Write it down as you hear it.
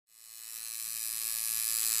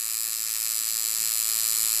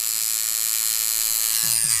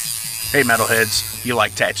Hey metalheads, you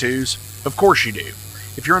like tattoos? Of course you do.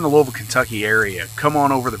 If you're in the Louisville, Kentucky area, come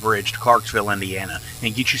on over the bridge to Clarksville, Indiana,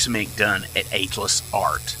 and get you some ink done at Ageless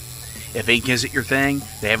Art. If ink isn't your thing,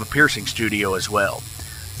 they have a piercing studio as well.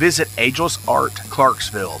 Visit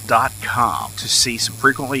agelessartclarksville.com to see some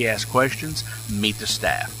frequently asked questions, meet the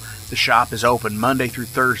staff. The shop is open Monday through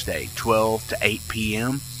Thursday, 12 to 8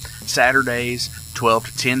 p.m., Saturdays, 12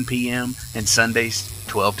 to 10 p.m., and Sundays,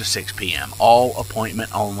 12 to 6 p.m., all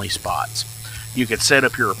appointment-only spots. You can set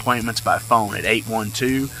up your appointments by phone at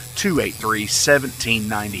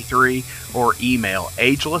 812-283-1793 or email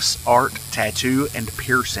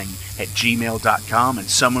agelessarttattooandpiercing@gmail.com and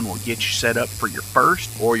someone will get you set up for your first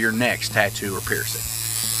or your next tattoo or piercing.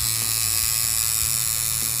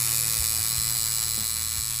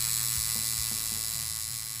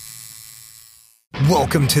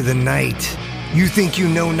 Welcome to the night. You think you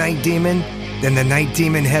know Night Demon? Then the Night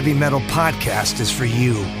Demon Heavy Metal Podcast is for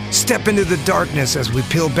you. Step into the darkness as we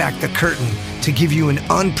peel back the curtain to give you an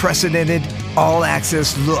unprecedented,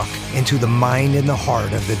 all-access look into the mind and the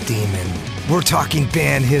heart of the demon. We're talking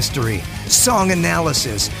band history, song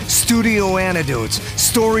analysis, studio anecdotes,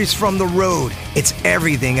 stories from the road. It's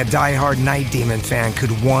everything a diehard Night Demon fan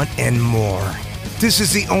could want and more. This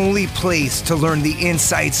is the only place to learn the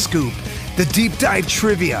inside scoop, the deep dive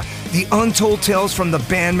trivia, the untold tales from the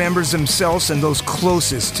band members themselves and those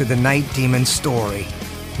closest to the Night Demon story.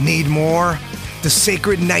 Need more? The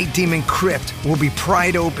Sacred Night Demon Crypt will be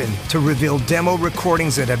pried open to reveal demo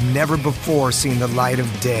recordings that have never before seen the light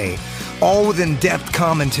of day, all with in-depth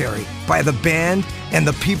commentary by the band and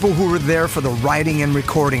the people who were there for the writing and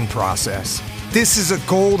recording process. This is a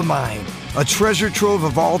gold mine, a treasure trove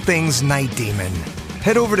of all things Night Demon.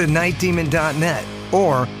 Head over to nightdemon.net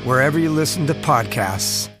or wherever you listen to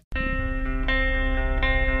podcasts.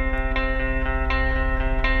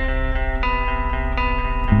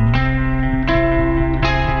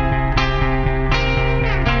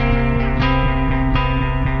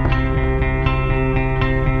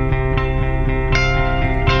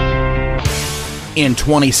 In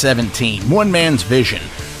 2017, one man's vision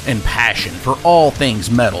and passion for all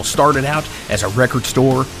things metal started out as a record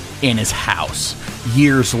store in his house.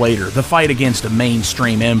 Years later, the fight against a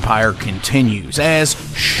mainstream empire continues as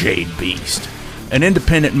Shade Beast. An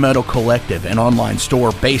independent metal collective and online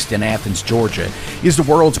store based in Athens, Georgia, is the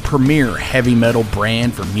world's premier heavy metal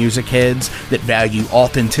brand for music heads that value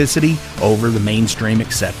authenticity over the mainstream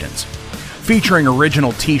acceptance. Featuring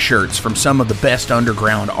original t-shirts from some of the best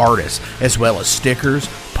underground artists, as well as stickers,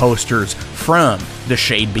 posters from the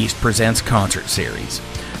Shade Beast Presents concert series.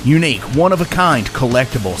 Unique, one-of-a-kind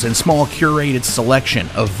collectibles and small curated selection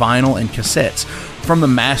of vinyl and cassettes from the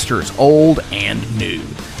masters old and new.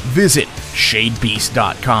 Visit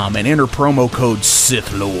shadebeast.com and enter promo code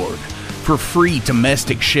SithLord for free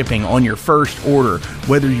domestic shipping on your first order,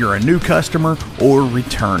 whether you're a new customer or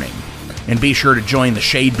returning. And be sure to join the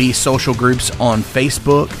Shade Beast social groups on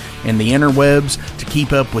Facebook and the interwebs to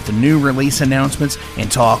keep up with the new release announcements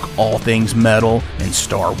and talk all things metal and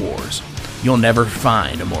Star Wars. You'll never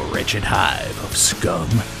find a more wretched hive of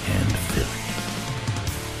scum and filth.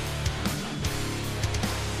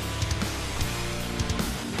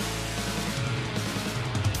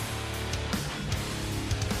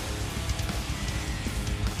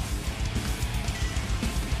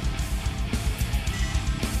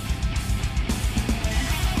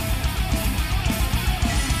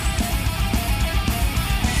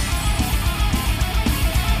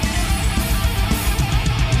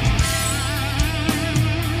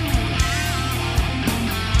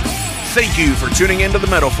 Thank you for tuning into the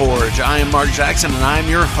Metal Forge. I am Mark Jackson and I am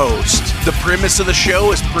your host. The premise of the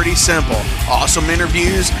show is pretty simple. Awesome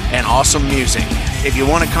interviews and awesome music. If you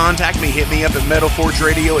want to contact me, hit me up at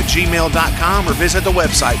metalforgeradio@gmail.com or visit the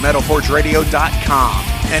website metalforgeradio.com.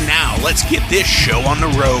 And now, let's get this show on the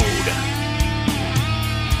road.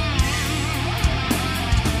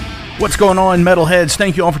 What's going on, metalheads?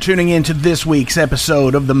 Thank you all for tuning in to this week's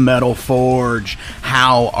episode of the Metal Forge.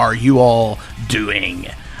 How are you all doing?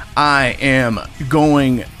 I am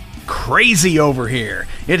going crazy over here.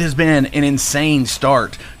 It has been an insane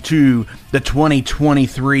start to the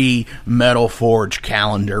 2023 Metal Forge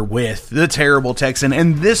calendar with the Terrible Texan.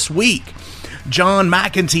 And this week, John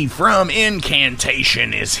McEntee from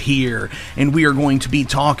Incantation is here. And we are going to be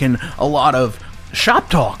talking a lot of shop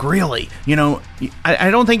talk, really. You know,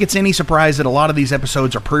 I don't think it's any surprise that a lot of these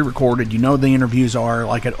episodes are pre-recorded. You know the interviews are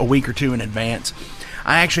like a week or two in advance.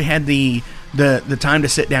 I actually had the time to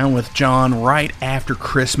sit down with John right after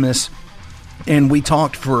Christmas, and we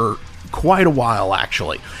talked for quite a while,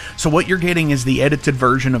 actually. So what you're getting is the edited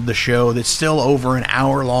version of the show that's still over an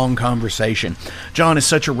hour-long conversation. John is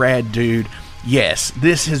such a rad dude. Yes,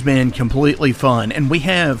 this has been completely fun, and we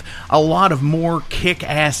have a lot of more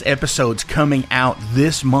kick-ass episodes coming out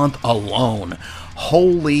this month alone.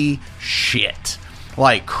 Holy shit.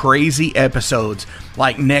 Like, crazy episodes.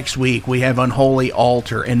 Like, next week we have Unholy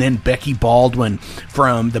Altar, and then Becky Baldwin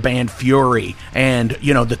from the band Fury, and,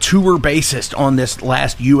 you know, the tour bassist on this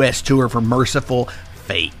last U.S. tour for Merciful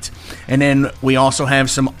Fate. And then we also have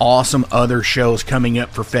some awesome other shows coming up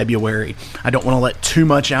for February. I don't want to let too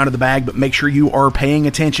much out of the bag, but make sure you are paying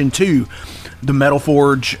attention to the Metal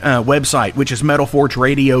Forge website, which is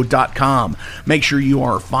metalforgeradio.com. Make sure you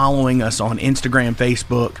are following us on Instagram,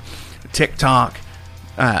 Facebook, TikTok,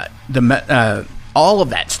 all of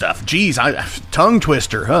that stuff. Jeez, tongue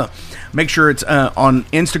twister, huh? Make sure it's on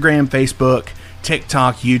Instagram, Facebook,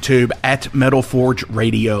 TikTok, YouTube at Metal Forge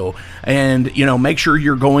Radio. And, you know, make sure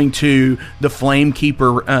you're going to the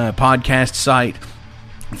Flamekeeper podcast site.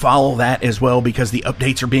 Follow that as well, because the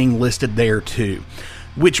updates are being listed there too.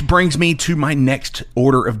 Which brings me to my next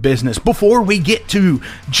order of business. Before we get to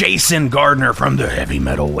Jason Gardner from the Heavy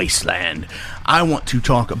Metal Wasteland, I want to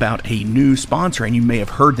talk about a new sponsor, and you may have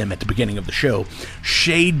heard them at the beginning of the show,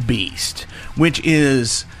 Shade Beast, which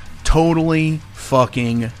is totally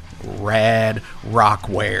fucking rad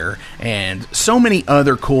rockwear and so many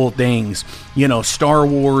other cool things. You know, Star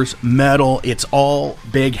Wars, metal, it's all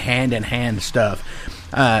big hand-in-hand stuff.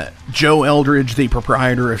 Joe Eldridge, the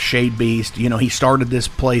proprietor of Shade Beast, you know, he started this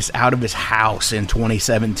place out of his house in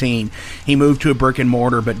 2017. He moved to a brick and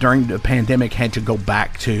mortar, but during the pandemic had to go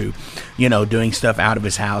back to, you know, doing stuff out of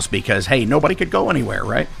his house because, hey, nobody could go anywhere,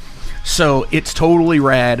 right? So it's totally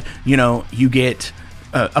rad. You know, you get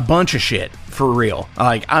a bunch of shit for real.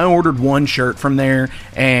 Like, I ordered one shirt from there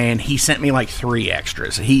and he sent me like 3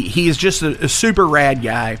 extras. He is just a super rad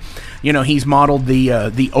guy. You know, he's modeled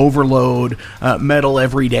the Overload Metal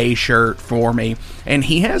Everyday shirt for me, and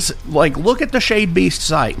he has, like, look at the Shade Beast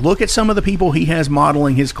site. Look at some of the people he has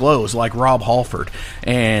modeling his clothes, like Rob Halford,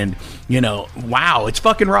 and, you know, wow, it's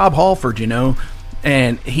fucking Rob Halford, you know.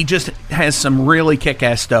 And he just has some really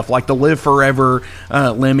kick-ass stuff, like the Live Forever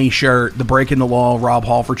Lemmy shirt, the Breaking the Law Rob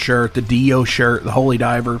Halford shirt, the Dio shirt, the Holy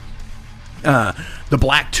Diver, the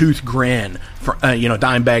Black Tooth Grin, you know,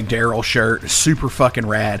 Dimebag Darrell shirt, super fucking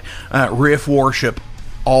rad. Riff Worship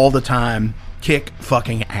all the time, kick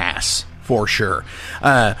fucking ass for sure.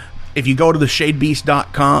 If you go to the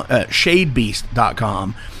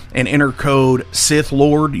shadebeast.com and enter code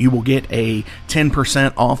SithLord, you will get a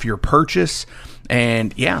 10% off your purchase.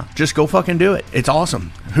 And yeah, just go fucking do it. It's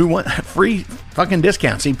awesome. Who want free fucking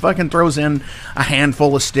discounts? He fucking throws in a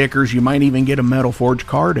handful of stickers. You might even get a Metal Forge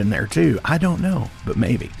card in there too. I don't know, but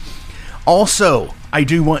maybe. Also, I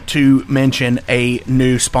do want to mention a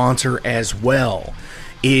new sponsor as well.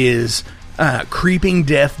 Is Creeping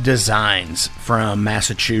Death Designs from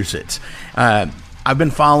Massachusetts. I've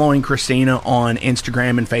been following Christina on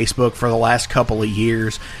Instagram and Facebook for the last couple of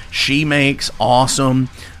years. She makes awesome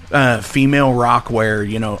female rockwear,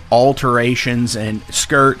 you know, alterations and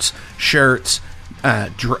skirts, shirts,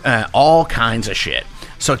 all kinds of shit.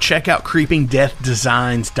 So check out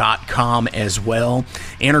creepingdeathdesigns.com as well.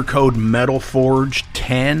 Enter code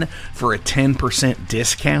METALFORGE10 for a 10%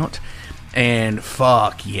 discount. And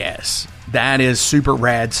fuck yes, that is super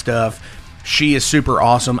rad stuff. She is super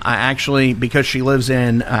awesome. I actually, because she lives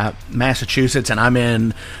in Massachusetts and I'm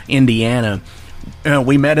in Indiana,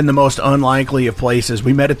 we met in the most unlikely of places.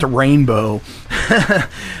 We met at the Rainbow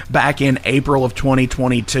back in April of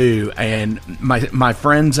 2022, and my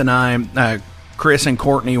friends and I, Chris and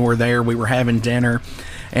Courtney, were there. We were having dinner,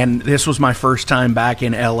 and this was my first time back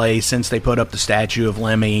in LA since they put up the statue of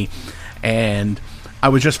Lemmy, and I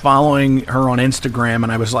was just following her on Instagram,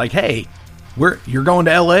 and I was like, hey, you're going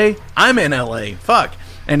to LA? I'm in LA. Fuck.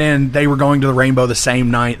 And then they were going to the Rainbow the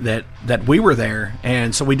same night that we were there.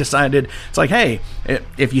 And so we decided, it's like, hey,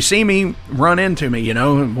 if you see me, run into me, you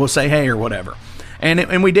know, we'll say hey or whatever.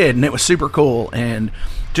 And we did, and it was super cool. And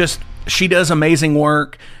just, she does amazing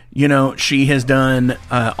work. You know, she has done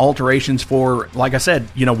alterations for, like I said,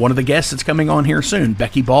 you know, one of the guests that's coming on here soon,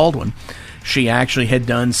 Becky Baldwin. She actually had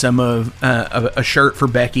done some of a shirt for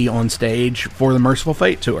Becky on stage for the Merciful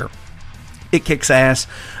Fate tour. It kicks ass.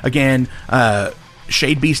 Again,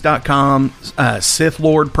 shadebeast.com, Sith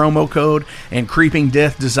Lord promo code, and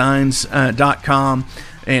creepingdeathdesigns.com,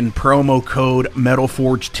 and promo code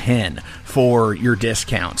METALFORGE10 for your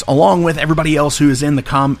discounts, along with everybody else who is in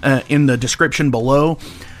the description below.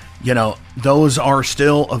 You know, those are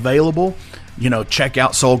still available. You know, check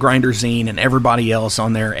out Soul Grinder Zine and everybody else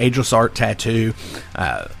on there, Ageless Art Tattoo,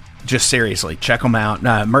 Just seriously, check them out.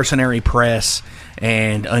 Mercenary Press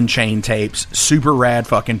and Unchained Tapes, super rad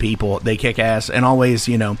fucking people. They kick ass. And always,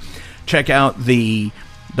 check out the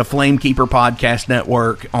Flamekeeper Podcast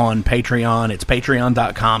Network on Patreon. It's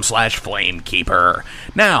patreon.com/Flamekeeper.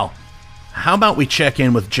 Now, how about we check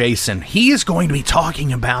in with Jason? He is going to be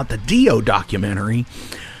talking about the Dio documentary,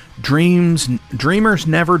 Dreamers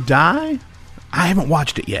Never Die. I haven't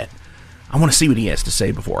watched it yet. I want to see what he has to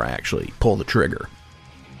say before I actually pull the trigger.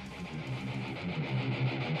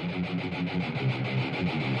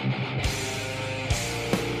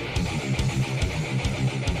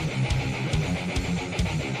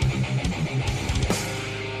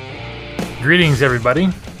 Greetings, everybody.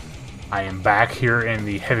 I am back here in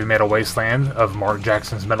the heavy metal wasteland of Mark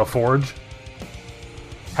Jackson's Metal Forge.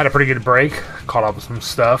 Had a pretty good break, caught up with some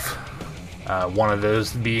stuff. One of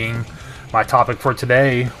those being my topic for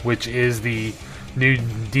today, which is the new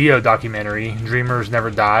Dio documentary, Dreamers Never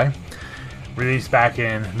Die, released back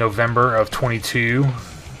in November of 22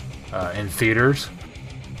 in theaters.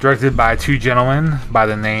 Directed by two gentlemen by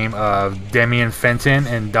the name of Demian Fenton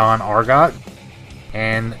and Don Argot,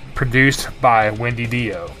 and produced by Wendy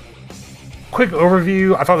Dio. Quick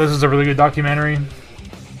overview, I thought this was a really good documentary.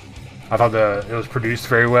 I thought it was produced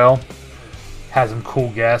very well. Had some cool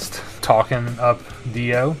guests talking up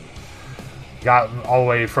Dio. Got all the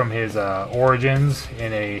way from his origins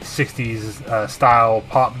in a 60s style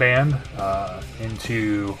pop band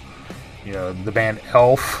into the band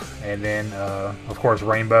Elf, and then of course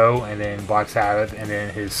Rainbow, and then Black Sabbath, and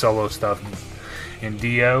then his solo stuff in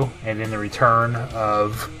Dio, and then the return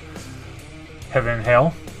of Heaven and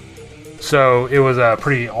Hell. So it was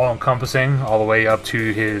pretty all-encompassing all the way up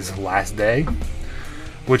to his last day,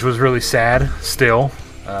 which was really sad still.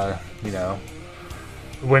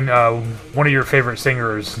 When one of your favorite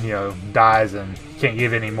singers dies and you can't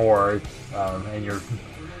give any more, and you're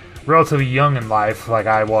relatively young in life like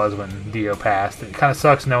I was when Dio passed, it kind of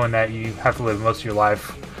sucks knowing that you have to live most of your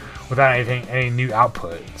life without any new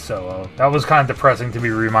output. So that was kind of depressing to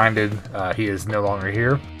be reminded he is no longer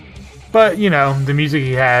here. But, the music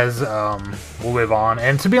he has will live on.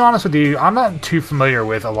 And to be honest with you, I'm not too familiar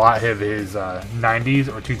with a lot of his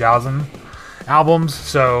 90s or 2000 albums.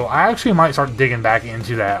 So I actually might start digging back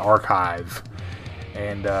into that archive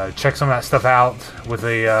and check some of that stuff out with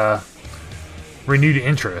a renewed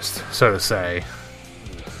interest, so to say.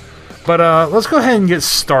 But let's go ahead and get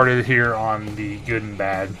started here on the good and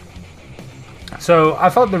bad. So I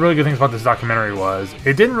thought the really good things about this documentary was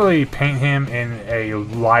it didn't really paint him in a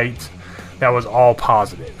light that was all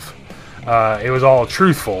positive. It was all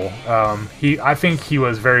truthful. I think he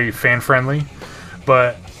was very fan friendly,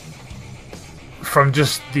 but from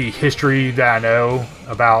just the history that I know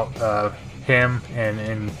about him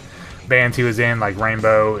and bands he was in, like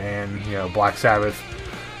Rainbow and Black Sabbath,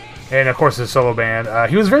 and of course his solo band,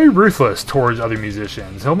 he was very ruthless towards other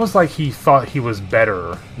musicians. Almost like he thought he was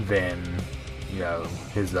better than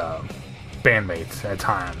his bandmates at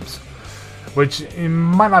times, which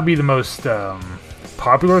might not be the most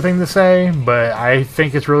popular thing to say, but I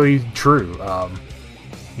think it's really true.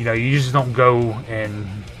 You just don't go and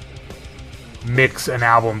mix an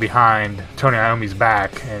album behind Tony Iommi's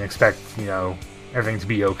back and expect everything to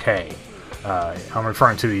be okay. I'm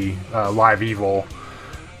referring to the Live Evil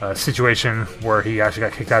situation where he actually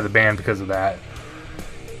got kicked out of the band because of that.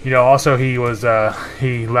 Also he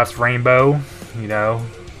left Rainbow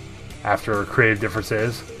after creative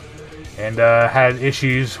differences, and had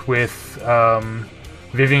issues with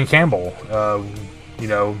Vivian Campbell,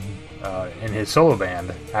 in his solo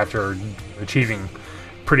band after achieving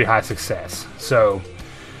pretty high success. So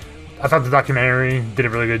I thought the documentary did a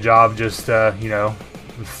really good job just,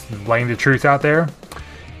 laying the truth out there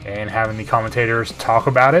and having the commentators talk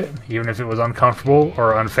about it, even if it was uncomfortable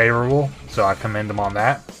or unfavorable. So I commend them on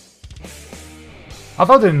that. I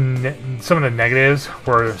thought some of the negatives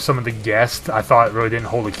were some of the guests I thought really didn't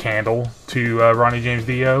hold a candle to Ronnie James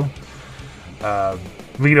Dio.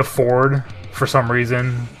 Lita Ford, for some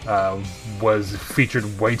reason, was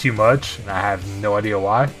featured way too much, and I have no idea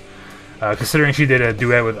why. Considering she did a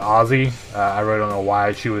duet with Ozzy, I really don't know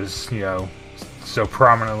why she was, so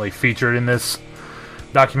prominently featured in this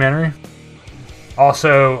documentary.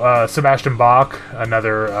 Also, Sebastian Bach,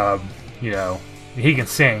 another, he can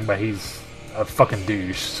sing, but he's a fucking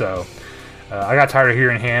douche, so I got tired of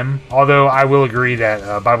hearing him. Although I will agree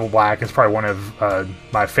that Bible Black is probably one of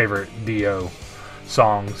my favorite Dio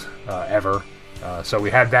songs ever. So we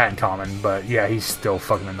had that in common, but yeah, he's still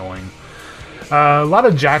fucking annoying. A lot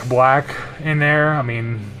of Jack Black in there. I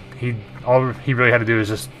mean, all he really had to do is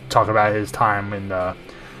just talk about his time in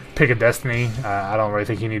Pick of Destiny. I don't really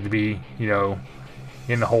think he needed to be,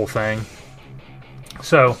 in the whole thing.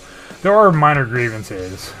 So there are minor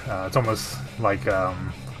grievances. It's almost like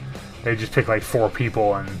they just picked like 4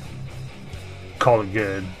 people and called it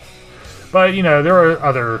good. But, you know, there are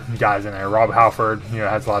other guys in there. Rob Halford, you know,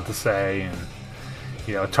 has a lot to say. And,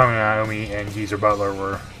 you know, Tony Iommi and Geezer Butler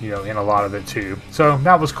were, you know, in a lot of it too. So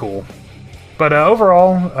that was cool. But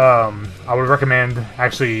overall, I would recommend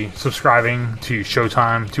actually subscribing to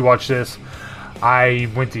Showtime to watch this. I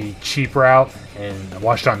went the cheap route and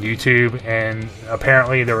watched it on YouTube. And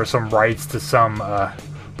apparently there were some rights to some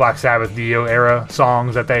Black Sabbath Dio era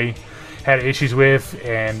songs that they had issues with,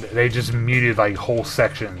 and they just muted like whole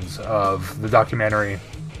sections of the documentary,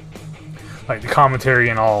 like the commentary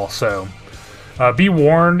and all. So be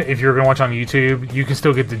warned, if you're gonna watch on YouTube, you can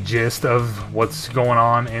still get the gist of what's going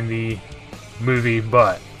on in the movie,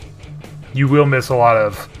 but you will miss a lot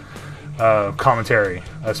of commentary,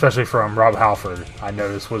 especially from Rob Halford. I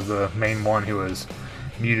noticed was the main one who was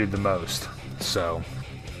muted the most. So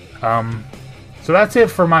that's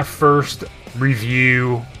it for my first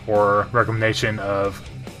review or recommendation of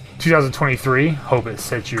 2023. Hope it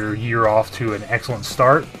sets your year off to an excellent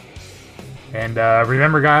start. And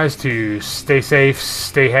remember, guys, to stay safe,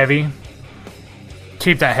 stay heavy,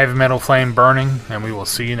 keep that heavy metal flame burning, and we will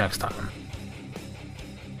see you next time.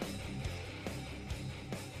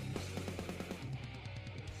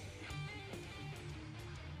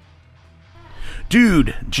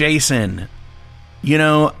 Dude, Jason, you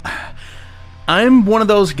know, I'm one of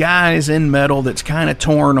those guys in metal that's kind of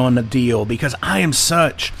torn on the deal because I am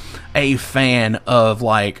such a fan of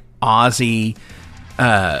like Ozzy,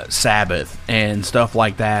 Sabbath and stuff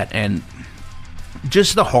like that, and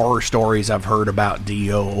just the horror stories I've heard about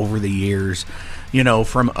Dio over the years, you know,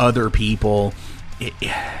 from other people.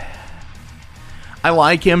 I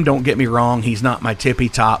like him, don't get me wrong, he's not my tippy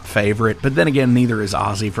top favorite, but then again, neither is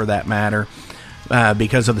Ozzy for that matter.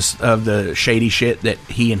 Because of the shady shit that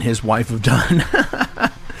he and his wife have done.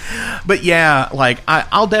 But yeah, like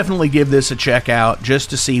I'll definitely give this a check out just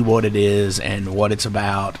to see what it is and what it's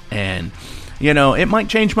about. And you know, it might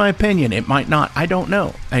change my opinion. It might not. I don't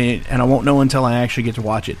know. And I won't know until I actually get to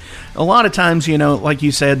watch it. A lot of times, you know, like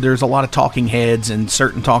you said, there's a lot of talking heads, and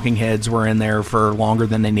certain talking heads were in there for longer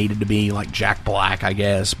than they needed to be, like Jack Black, I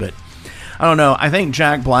guess. But I don't know. I think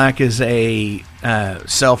Jack Black is a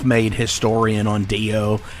self-made historian on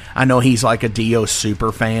Dio. I know he's like a Dio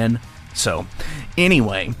super fan. So,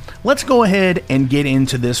 anyway, let's go ahead and get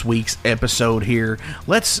into this week's episode here.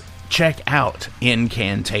 Let's check out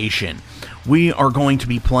Incantation. We are going to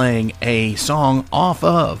be playing a song off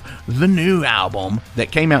of the new album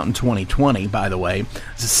that came out in 2020, by the way,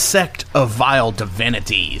 the Sect of Vile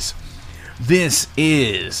Divinities. This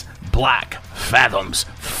is Black Fathom's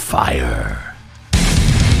Fire.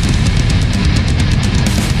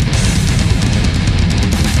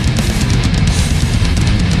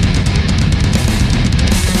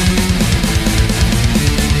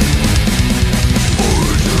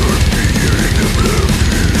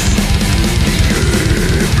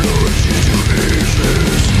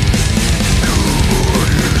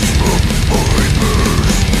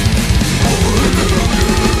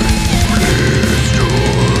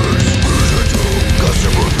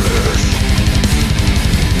 Customer flesh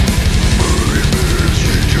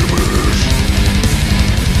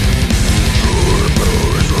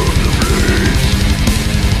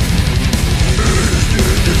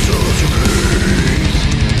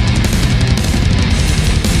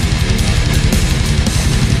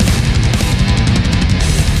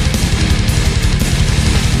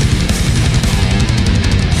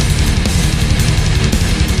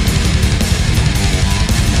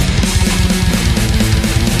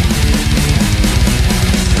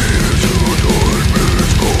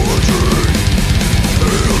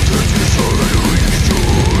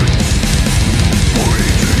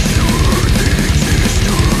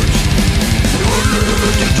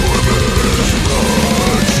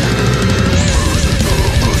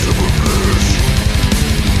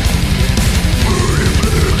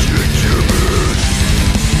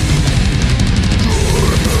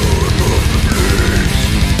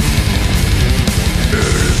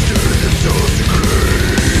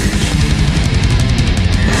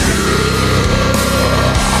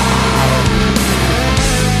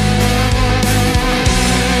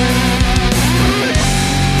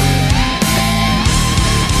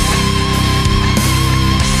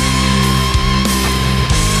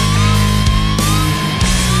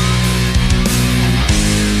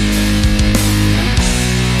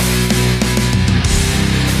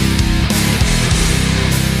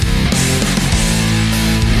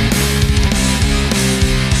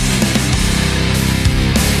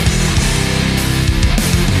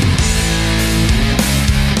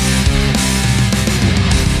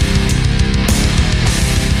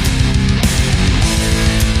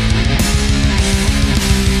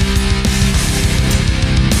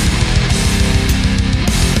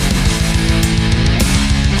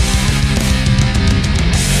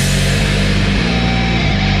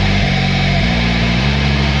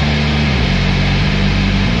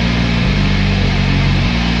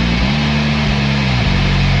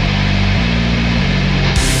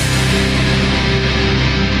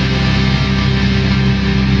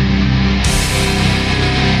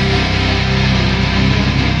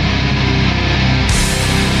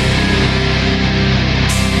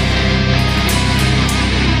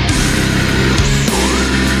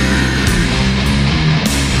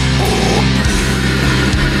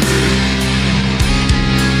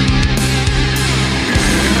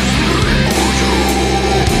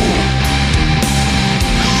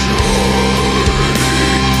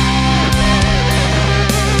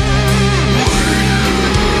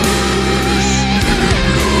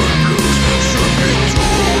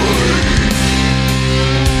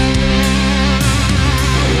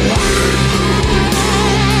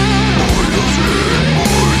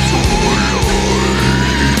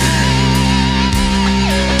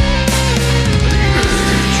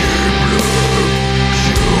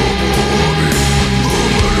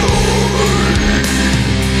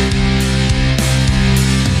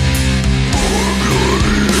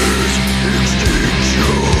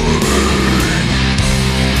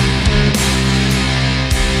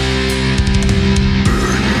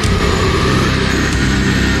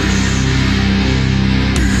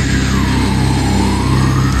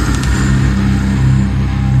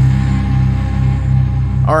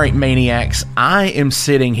All right, Maniacs, I am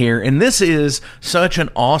sitting here, and this is such an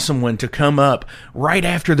awesome one to come up right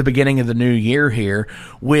after the beginning of the new year here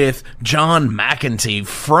with John McEntee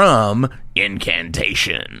from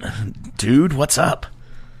Incantation. Dude, what's up?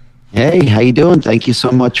 Hey, how you doing? Thank you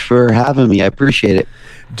so much for having me. I appreciate it.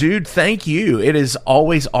 Dude, thank you. It is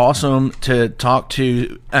always awesome to talk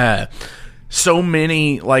to so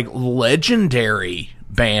many like legendary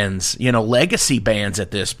bands, legacy bands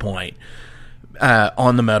at this point.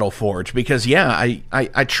 On the Metal Forge, because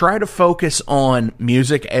I try to focus on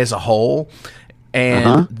music as a whole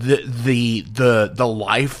and the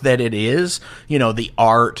life that it is, the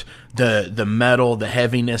art, the metal, the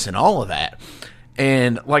heaviness, and all of that.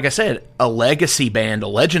 And like I said, a legacy band, a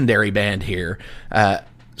legendary band here.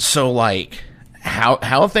 So like, how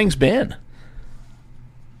have things been?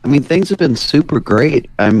 I mean, things have been super great.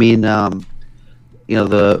 I mean,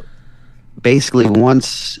 basically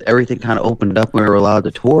once everything kind of opened up, we were allowed to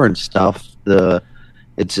tour and stuff.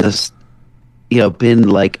 It's just been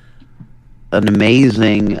like an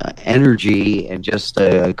amazing energy and just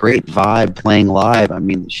a great vibe playing live. I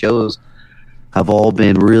mean, the shows have all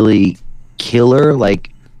been really killer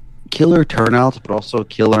turnouts, but also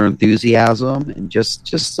killer enthusiasm, and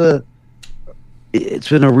it's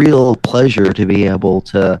been a real pleasure to be able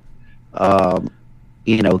to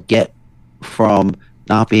get from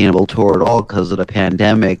not being able to tour at all because of the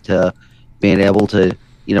pandemic to being able to,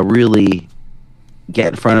 really get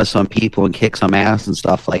in front of some people and kick some ass and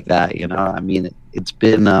stuff like that. I mean, it's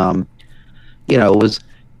been, it was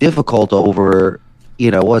difficult over,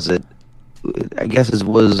 I guess it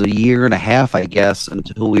was a year and a half,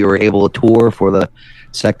 until we were able to tour for the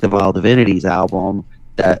Sect of Vile Divinities album.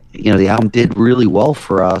 That, the album did really well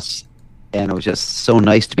for us, and it was just so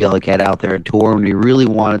nice to be able to get out there and tour, and we really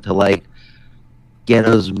wanted to, get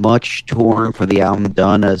as much touring for the album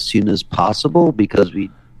done as soon as possible, because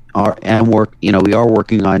we are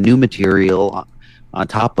working on new material on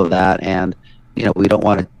top of that, and we don't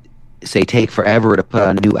want to take forever to put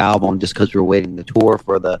out a new album just because we're waiting to tour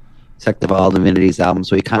for the Sect of Vile Divinities album.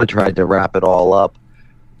 So we kind of tried to wrap it all up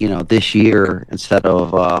this year, instead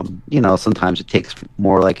of sometimes it takes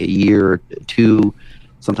more like a year, 2,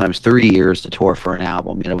 sometimes 3 years to tour for an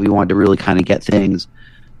album. We wanted to really kind of get things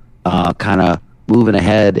kind of moving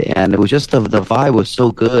ahead, and it was just the vibe was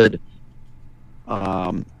so good.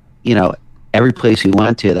 Every place we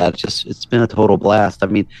went to, it's been a total blast. I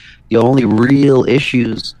mean, the only real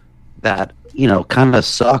issues that kind of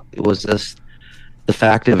sucked was just the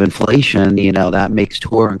fact of inflation. That makes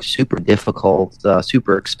touring super difficult,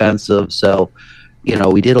 super expensive. So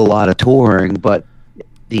we did a lot of touring, but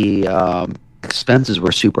the expenses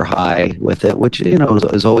were super high with it, which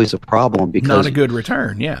is always a problem, because not a good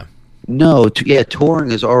return. No,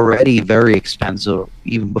 touring is already very expensive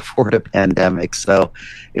even before the pandemic. So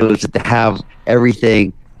it was to have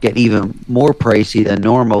everything get even more pricey than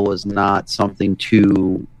normal was not something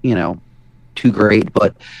too great.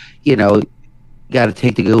 But you got to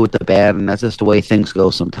take the good with the bad, and that's just the way things go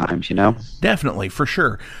sometimes, Definitely, for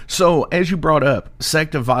sure. So, as you brought up,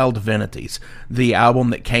 Sect of Vile Divinities, the album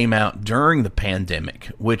that came out during the pandemic,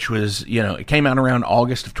 which was, it came out around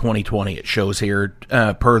August of 2020, it shows here,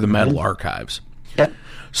 per the Metal Archives. Yeah.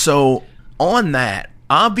 So, on that,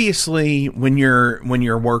 obviously, when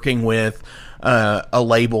you're working with a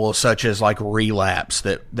label such as like Relapse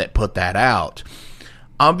that put that out,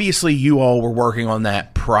 obviously, you all were working on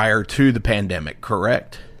that prior to the pandemic,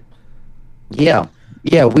 correct? Yeah.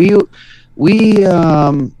 We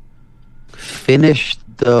finished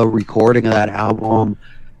the recording of that album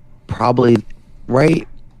probably right.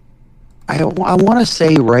 I want to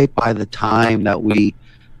say right by the time that we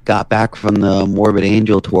got back from the Morbid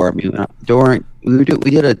Angel tour. I mean, we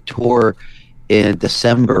did a tour in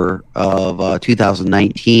December of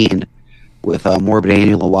 2019. With Morbid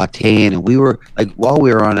Angel and Watain, and we were while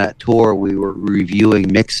we were on that tour, we were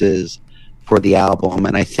reviewing mixes for the album,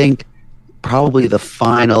 and I think probably the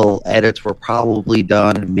final edits were probably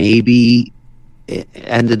done maybe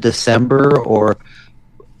end of December or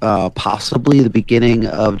possibly the beginning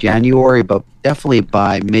of January, but definitely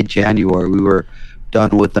by mid-January we were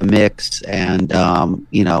done with the mix and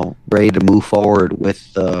ready to move forward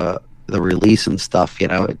with the release and stuff.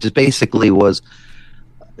 It just basically was,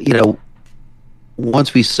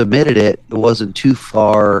 once we submitted it, it wasn't too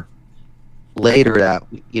far later that,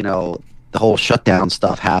 the whole shutdown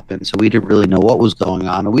stuff happened. So we didn't really know what was going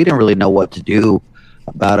on, and we didn't really know what to do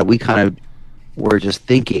about it. We kind of were just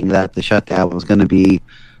thinking that the shutdown was going to be,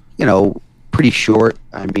 pretty short.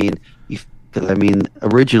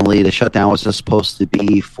 Originally the shutdown was just supposed to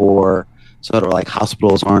be for sort of like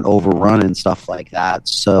hospitals aren't overrun and stuff like that.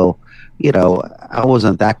 So, you know, I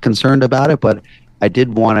wasn't that concerned about it, but I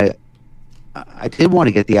did want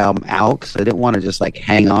to get the album out because I didn't want to just like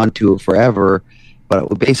hang on to it forever. But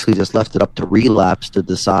we basically just left it up to Relapse to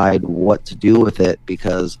decide what to do with it,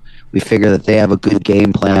 because we figure that they have a good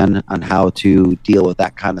game plan on how to deal with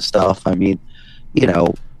that kind of stuff. I mean, you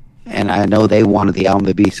know, and I know they wanted the album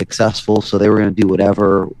to be successful, so they were going to do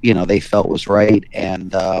whatever, you know, they felt was right.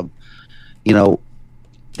 And, you know,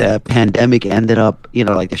 the pandemic ended up, you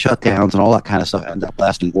know, like the shutdowns and all that kind of stuff ended up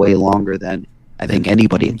lasting way longer than I think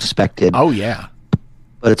anybody expected. Oh, yeah.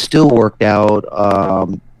 But it still worked out,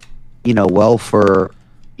 you know, well for,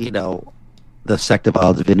 you know, the Sect of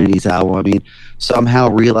Vile Divinities album. I mean, somehow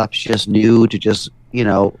Relapse just knew to just, you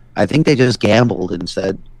know, I think they just gambled and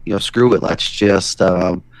said, you know, screw it, let's just,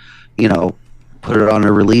 you know, put it on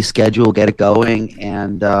a release schedule, get it going,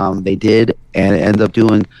 and they did, and it ended up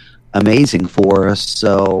doing amazing for us.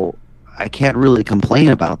 So I can't really complain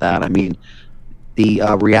about that. I mean, the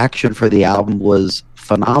reaction for the album was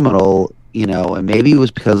phenomenal, you know, and maybe it was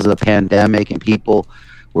because of the pandemic and people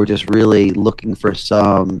were just really looking for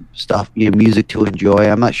some stuff, you know, music to enjoy.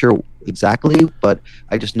 I'm not sure exactly, but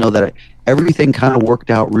I just know that everything kind of worked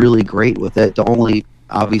out really great with it. The only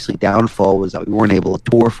obviously downfall was that we weren't able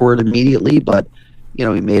to tour for it immediately, but you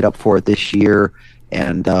know, we made up for it this year,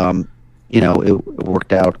 and you know, it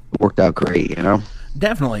worked out great, you know.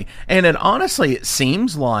 Definitely. And it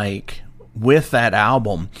seems like with that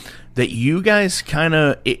album that you guys kind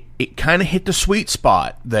of it kind of hit the sweet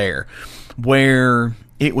spot there, where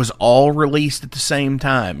it was all released at the same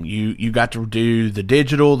time. You got to do the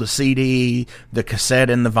digital, the CD, the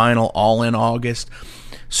cassette, and the vinyl all in August.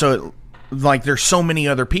 So, like, there's so many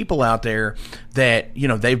other people out there that, you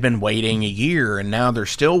know, they've been waiting a year, and now they're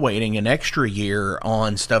still waiting an extra year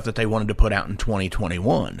on stuff that they wanted to put out in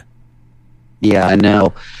 2021. Yeah, I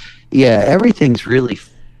know. Yeah, everything's really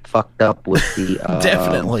fucked up with the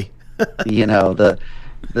definitely. You know, the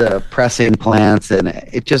pressing plants, and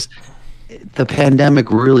it just, the pandemic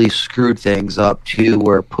really screwed things up too,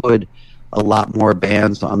 where it put a lot more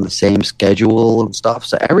bands on the same schedule and stuff.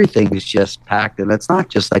 So everything is just packed, and it's not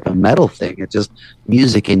just like a metal thing. It's just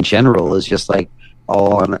music in general is just like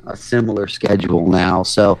all on a similar schedule now.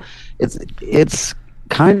 So it's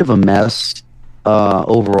kind of a mess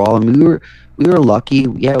overall. I mean, we were lucky.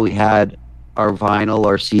 Yeah, we had our vinyl,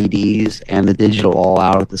 our CDs, and the digital all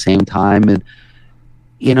out at the same time. And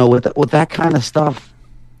you know, with that kind of stuff,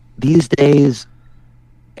 these days,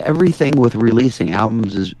 everything with releasing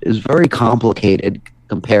albums is very complicated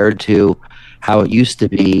compared to how it used to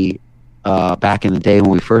be back in the day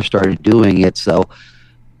when we first started doing it. So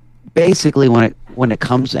basically, when it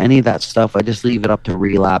comes to any of that stuff, I just leave it up to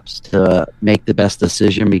Relapse to make the best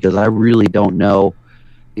decision, because I really don't know,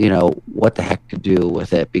 you know, what the heck to do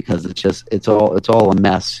with it, because it's all a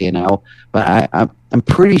mess, you know. But I'm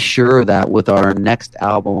pretty sure that with our next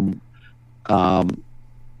album,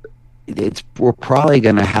 we're probably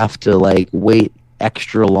going to have to like wait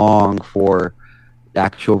extra long for the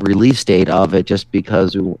actual release date of it, just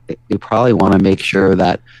because we probably want to make sure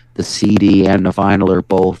that the CD and the vinyl are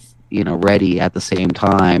both, you know, ready at the same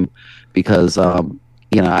time, because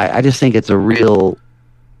you know, I just think it's really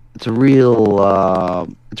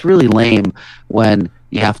lame when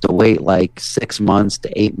you have to wait like 6 months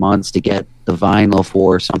to 8 months to get the vinyl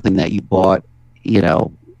for something that you bought, you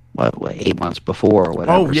know, what 8 months before or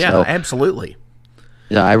whatever. Oh yeah, so, absolutely.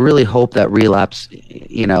 You know, I really hope that Relapse,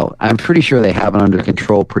 you know, I'm pretty sure they have it under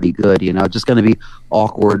control pretty good. You know, it's just going to be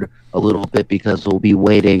awkward a little bit because we'll be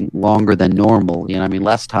waiting longer than normal. You know, I mean,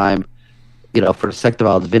 last time, you know, for the Sect of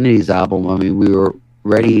Vile Divinities album, I mean, we were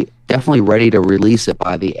definitely ready to release it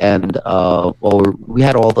by the end of, well, we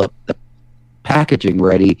had all the packaging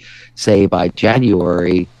ready, say by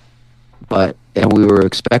January, and we were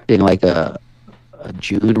expecting like a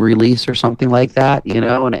June release or something like that, you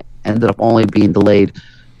know, and it ended up only being delayed,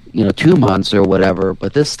 you know, 2 months or whatever.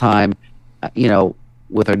 But this time, you know,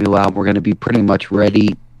 with our new album, we're going to be pretty much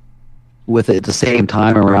ready with it at the same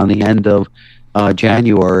time around the end of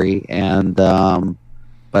January. And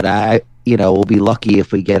but you know, we'll be lucky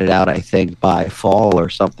if we get it out, I think, by fall or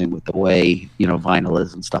something, with the way, you know, vinyl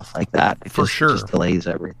is and stuff like that. It just delays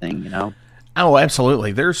everything, you know. Oh,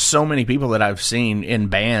 absolutely. There's so many people that I've seen in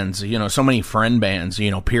bands, you know, so many friend bands,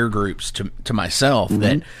 you know, peer groups to myself,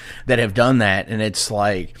 mm-hmm. that have done that. And it's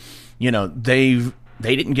like, you know, they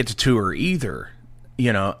didn't get to tour either,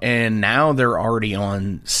 you know, and now they're already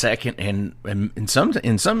on second and in some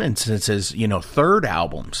instances, you know, third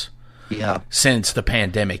albums. Yeah. Since the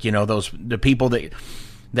pandemic, you know, the people that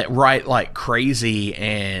write like crazy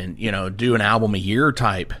and, you know, do an album a year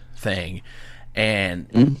type thing,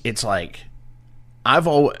 and it's like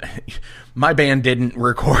my band didn't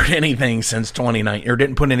record anything since 2019, or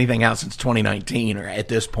didn't put anything out since 2019, or at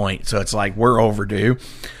this point, so it's like we're overdue.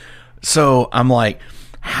 So I'm like,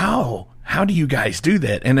 how do you guys do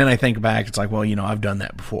that? And then I think back, it's like, well, I've done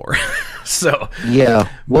that before. So yeah,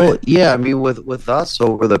 well, yeah, I mean, with us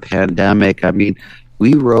over the pandemic, I mean,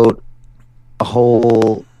 we wrote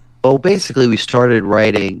basically we started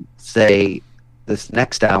writing, say, this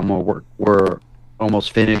next album we're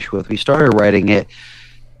almost finished with. We started writing it.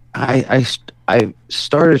 I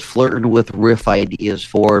started flirting with riff ideas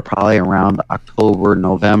for it probably around October,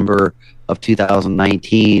 November of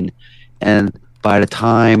 2019, and by the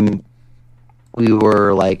time we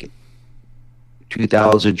were like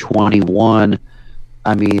 2021,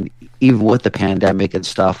 I mean, even with the pandemic and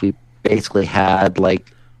stuff, we basically had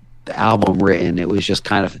like the album written. It was just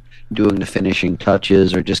kind of doing the finishing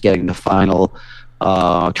touches or just getting the final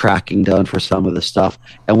tracking done for some of the stuff.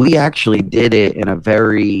 And we actually did it in a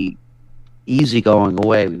very easygoing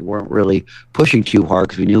way. We weren't really pushing too hard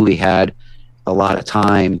because we knew we had a lot of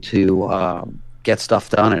time to get stuff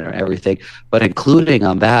done and everything. But including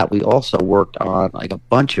on that, we also worked on like a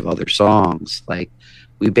bunch of other songs. Like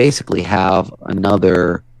we basically have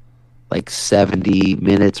another like 70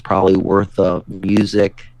 minutes probably worth of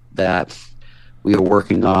music that we were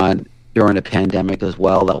working on during the pandemic as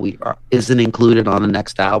well that isn't included on the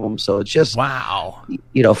next album. So it's just, wow,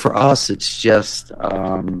 for us, it's just,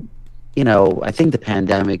 I think the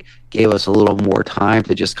pandemic gave us a little more time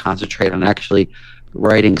to just concentrate on actually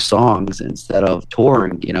writing songs instead of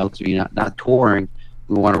touring, because we're not touring.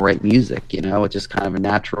 We want to write music, it's just kind of a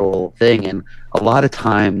natural thing. And a lot of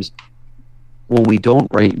times when we don't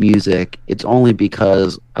write music, it's only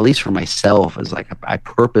because, at least for myself, is like I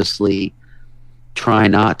purposely try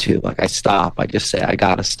not to. Like I stop. I just say I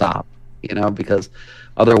gotta stop, because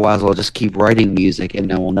otherwise I'll just keep writing music and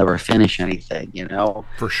then we'll never finish anything,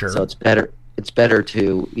 For sure. So it's better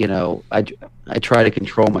to, I try to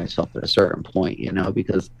control myself at a certain point,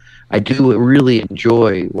 because I do really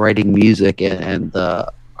enjoy writing music and the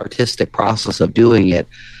artistic process of doing it.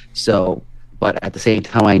 So, but at the same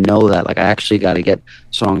time, I know that like I actually got to get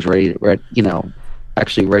songs ready,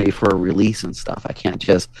 actually ready for a release and stuff. I can't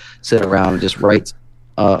just sit around and just write.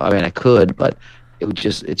 I mean, I could, but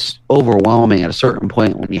it's overwhelming at a certain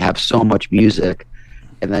point when you have so much music,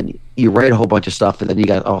 and then you write a whole bunch of stuff, and then you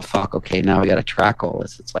got, oh fuck, okay, now we got to track all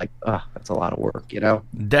this. It's like, that's a lot of work,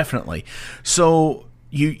 Definitely. So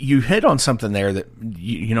you hit on something there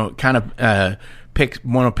that kind of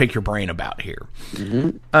want to pick your brain about here.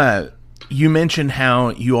 Mm-hmm. You mentioned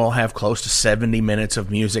how you all have close to 70 minutes of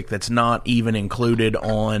music that's not even included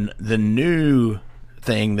on the new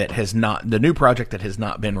thing the new project that has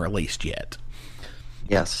not been released yet.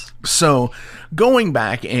 Yes. So going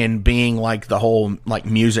back and being like the whole like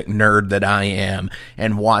music nerd that I am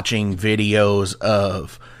and watching videos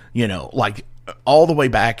of, like all the way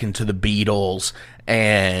back into the Beatles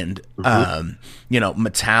and,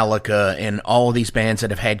 Metallica and all of these bands that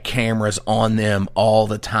have had cameras on them all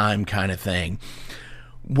the time kind of thing,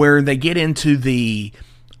 where they get into the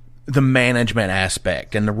management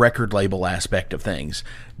aspect and the record label aspect of things.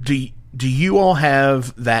 Do you all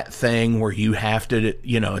have that thing where you have to,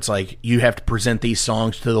 it's like you have to present these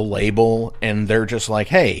songs to the label and they're just like,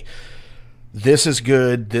 hey, this is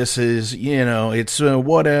good. This is, it's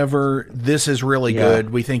whatever. This is really good.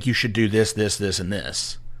 We think you should do this, this, this, and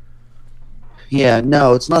this. Yeah,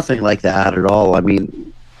 no, it's nothing like that at all. I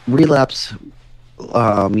mean, Relapse,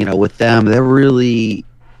 with them, they're really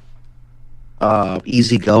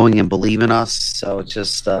easygoing and believe in us. So it's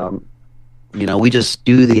just, we just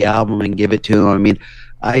do the album and give it to them. I mean,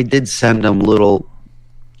 I did send them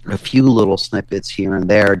a few little snippets here and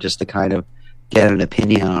there just to kind of get an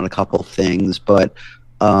opinion on a couple of things. But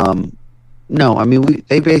no, I mean,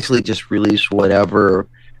 they basically just release whatever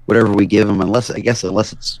we give them, unless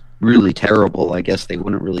it's really terrible. I guess they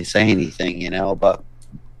wouldn't really say anything, But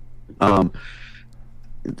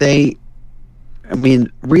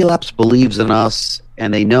Relapse believes in us,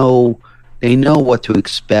 and they know what to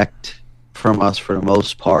expect from us for the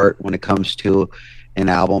most part when it comes to an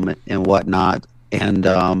album and whatnot. And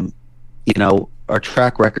our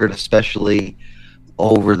track record, especially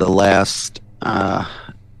over the last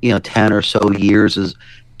 10 or so years, has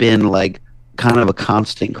been like kind of a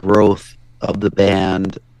constant growth of the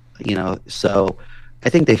band, so I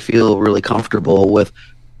think they feel really comfortable with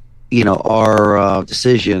our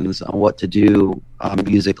decisions on what to do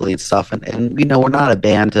musically and stuff. And we're not a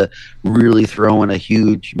band to really throw in a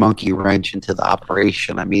huge monkey wrench into the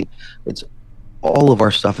operation. I mean, it's all of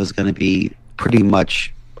our stuff is going to be pretty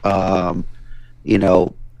much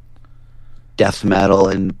death metal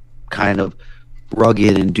and kind of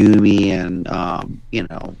rugged and doomy and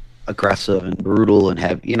aggressive and brutal and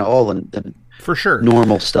have all the For sure.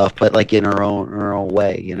 normal stuff, but like in her own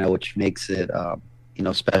way, which makes it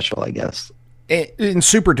special, I guess. And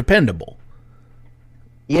super dependable.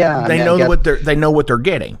 Yeah, they know what they're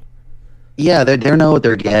getting. Yeah, they know what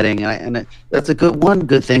they're getting, and that's a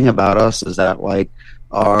good thing about us is that like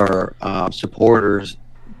our supporters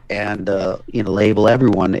and label,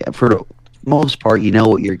 everyone, for the most part, you know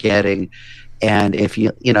what you're getting, and if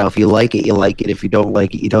you like it, you like it. If you don't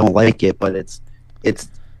like it, you don't like it. But it's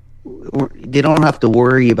they don't have to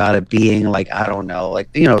worry about it being like, I don't know,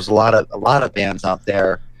 like there's a lot of bands out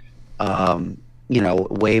there,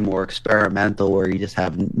 way more experimental, where you just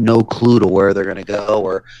have no clue to where they're going to go,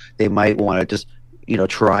 or they might want to just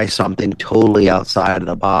try something totally outside of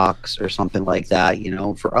the box or something like that.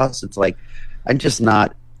 For us, it's like, I'm just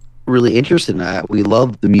not really interested in that. We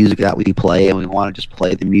love the music that we play, and we want to just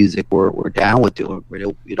play the music we're down with doing.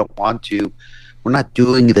 We don't want to. We're not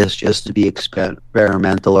doing this just to be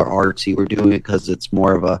experimental or artsy. We're doing it because it's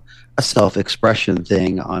more of a self-expression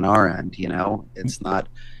thing on our end. It's not,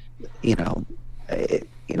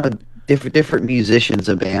 different musicians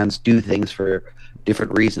and bands do things for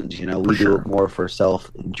different reasons. We do it more for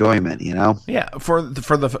self-enjoyment. Yeah, for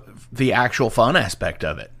the actual fun aspect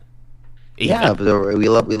of it. Even. Yeah, but we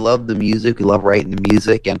love the music. We love writing the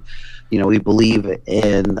music, and we believe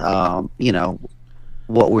in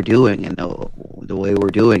what we're doing and the way we're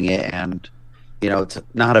doing it. And it's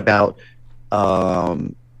not about we're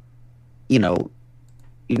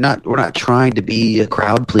not trying to be a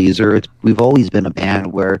crowd pleaser. We've always been a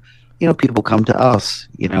band where people come to us.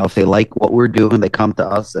 If they like what we're doing, they come to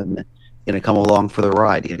us and come along for the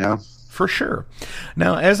ride. For sure.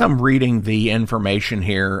 Now, as I'm reading the information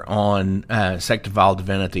here on Sect of Vile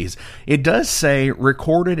Divinities, it does say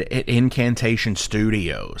recorded at Incantation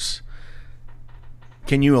Studios.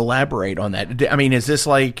 Can you elaborate on that? I mean, is this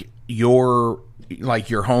like your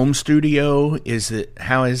home studio? Is it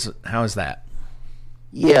how is that?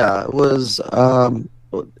 Yeah, it was. The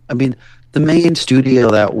main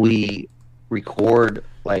studio that we record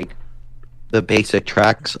like the basic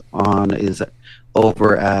tracks on is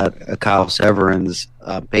over at Kyle Severin's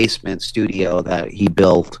basement studio that he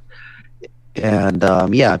built, and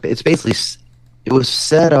it's basically, it was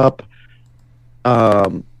set up.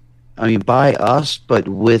 By us, but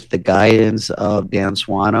with the guidance of Dan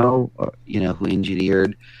Swano, who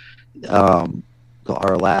engineered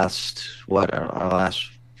our last 4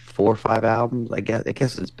 or 5 albums. I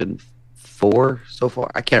guess it's been 4 so far.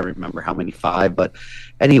 I can't remember how many, 5, but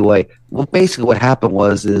anyway, basically what happened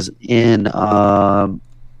is in what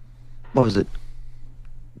was it,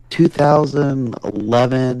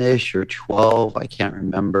 2011-ish or 12, I can't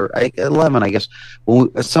remember. 11, I guess.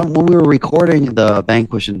 When we were recording the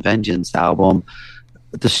Vanquish and Vengeance album,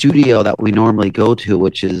 the studio that we normally go to,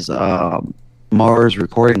 which is Mars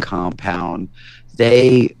Recording Compound,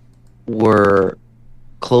 they were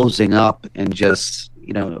closing up and just,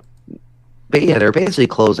 they're basically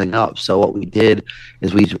closing up. So what we did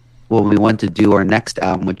is when we went to do our next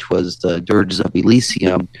album, which was the Dirges of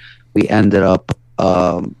Elysium, we ended up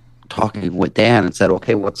talking with Dan and said,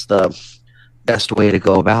 okay, what's the best way to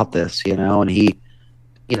go about this, and he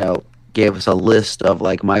gave us a list of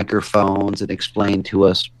like microphones and explained to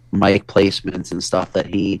us mic placements and stuff that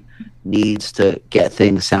he needs to get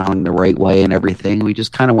things sounding the right way and everything. We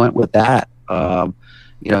just kind of went with that.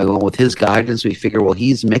 With his guidance, we figure, well,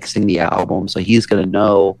 he's mixing the album, so he's going to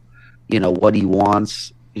know what he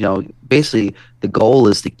wants. Basically the goal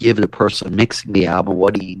is to give the person mixing the album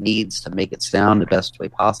what he needs to make it sound the best way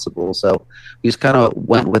possible. So we just kind of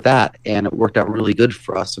went with that, and it worked out really good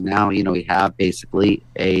for us. And now, we have basically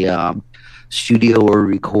a studio where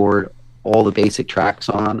we record all the basic tracks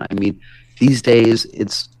on. I mean, these days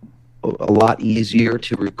it's a lot easier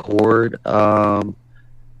to record,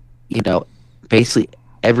 basically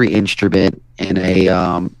every instrument in a,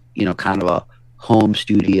 kind of a home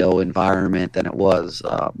studio environment than it was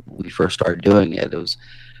when we first started doing it. It was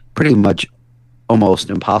pretty much almost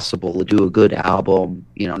impossible to do a good album,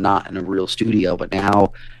 not in a real studio. But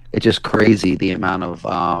now it's just crazy the amount of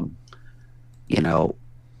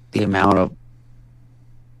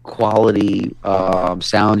quality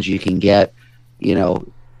sounds you can get,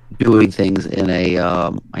 doing things in a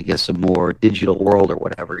I guess a more digital world or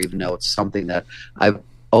whatever, even though it's something that I've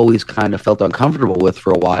always kind of felt uncomfortable with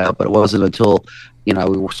for a while. But it wasn't until we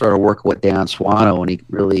started working with Dan Swano, and he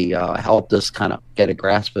really helped us kind of get a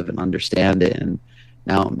grasp of it and understand it. And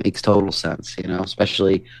now it makes total sense,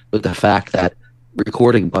 especially with the fact that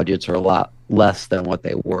recording budgets are a lot less than what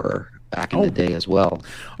they were back in the day as well.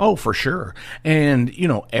 Oh, for sure. And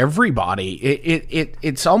everybody,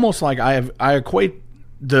 it's almost like I equate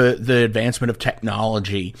the advancement of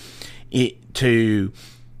technology to,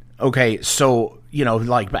 okay, so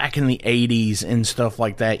like back in the 80s and stuff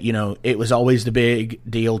like that, it was always the big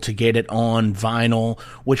deal to get it on vinyl,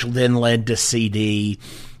 which then led to CD,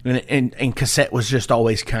 and cassette was just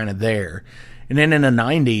always kind of there. And then in the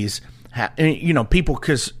 90s, people,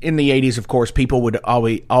 because in the 80s, of course, people would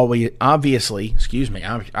always obviously, excuse me,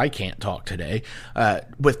 I can't talk today,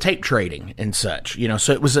 with tape trading and such,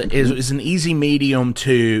 so it was an easy medium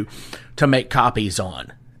to make copies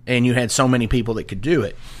on, and you had so many people that could do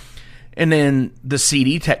it. And then the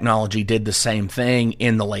CD technology did the same thing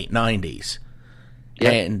in the late 90s.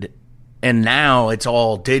 Yep. And now it's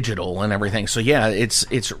all digital and everything. So yeah, it's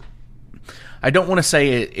I don't want to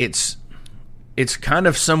say it's kind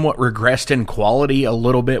of somewhat regressed in quality a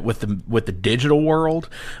little bit with the digital world,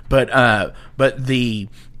 but the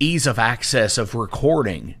ease of access of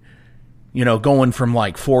recording, going from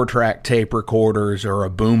like 4-track tape recorders or a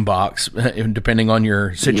boombox, depending on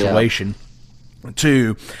your situation,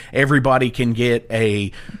 to everybody can get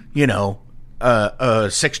a 6-channel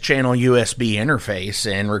USB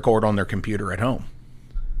interface and record on their computer at home.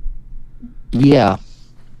 Yeah.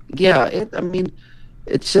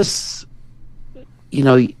 It's just,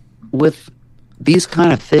 with these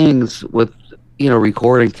kind of things, with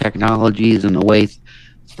recording technologies and the way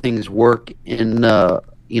things work in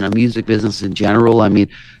music business in general.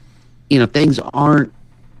 Things aren't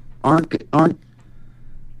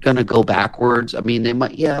gonna go backwards. They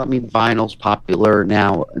might. Vinyl's popular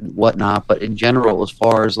now and whatnot, but in general, as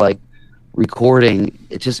far as like recording,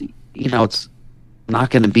 it just it's not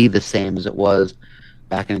going to be the same as it was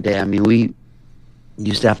back in the day. We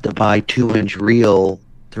used to have to buy 2-inch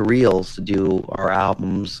reel-to-reels to do our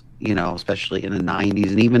albums, especially in the 90s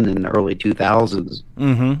and even in the early 2000s.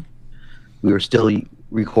 Mm-hmm. We were still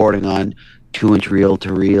recording on 2-inch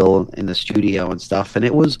reel-to-reel in the studio and stuff. And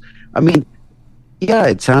it was,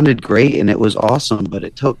 it sounded great and it was awesome, but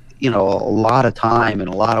it took, a lot of time and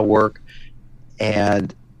a lot of work.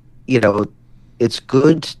 And, it's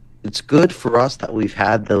good for us that we've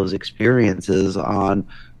had those experiences on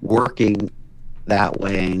working that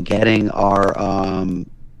way and getting our what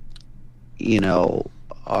do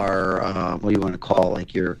you want to call,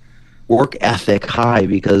 like, your work ethic high,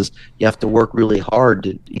 because you have to work really hard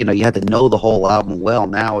to, you have to know the whole album well.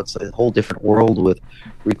 Now it's a whole different world with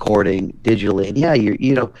recording digitally. And yeah,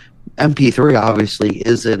 MP3 obviously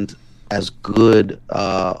isn't as good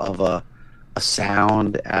of a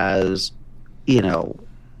sound as,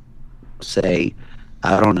 say,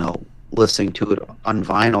 I don't know, listening to it on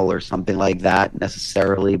vinyl or something like that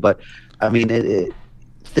necessarily. But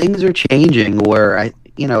things are changing where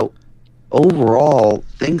overall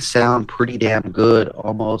things sound pretty damn good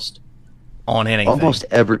almost on anything. Almost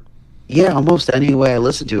any way I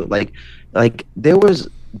listen to it. Like there was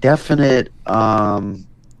definite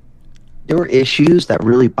there were issues that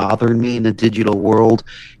really bothered me in the digital world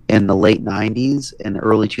in the late 90s and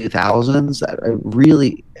early 2000s.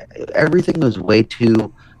 Everything was way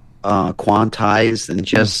too quantized and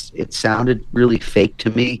just, it sounded really fake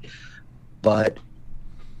to me. But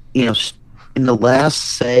in the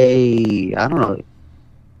last, say, I don't know,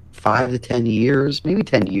 5 to 10 years, maybe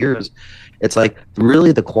 10 years, it's like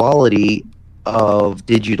really the quality of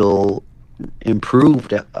digital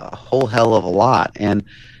improved a whole hell of a lot. And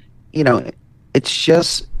it's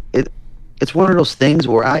just it's one of those things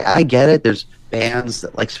where I get it. There's bands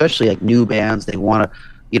that, like, especially like new bands, they want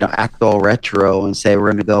to act all retro and say we're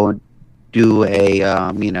going to go and do a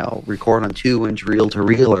record on 2-inch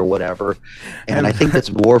reel-to-reel or whatever. And I think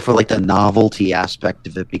that's more for like the novelty aspect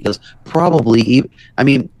of it, because probably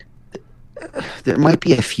there might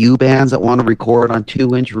be a few bands that want to record on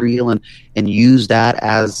 2-inch reel and use that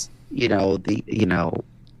as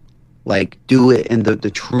like do it in the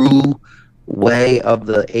true way of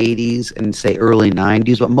the 80s and say early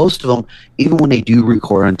 90s. But most of them, even when they do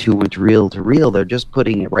record on 2-inch reel-to-reel, they're just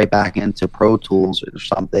putting it right back into Pro Tools or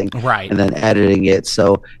something, right, and then editing it.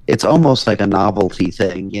 So it's almost like a novelty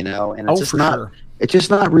thing, and it's just not sure. It's just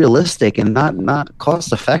not realistic and not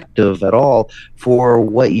cost effective at all for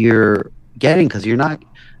what you're getting, because you're not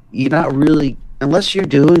really, unless you're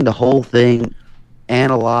doing the whole thing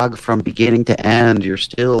analog from beginning to end, you're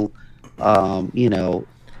still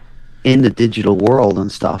in the digital world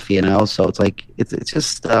and stuff, so it's like it's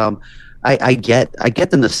just I get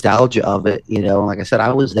the nostalgia of it, like I said,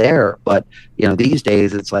 I was there. But these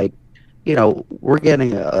days it's like we're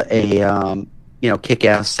getting a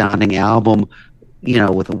kick-ass sounding album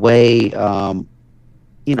with way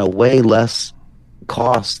less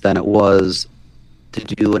cost than it was to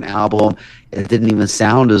do an album. It didn't even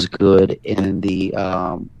sound as good in the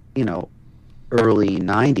you know, early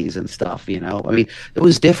 90s and stuff, you know. I mean, it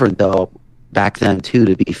was different though back then too,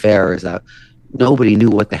 to be fair, is that nobody knew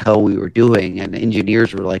what the hell we were doing, and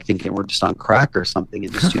engineers were like thinking we're just on crack or something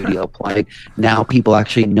in the studio playing. Now people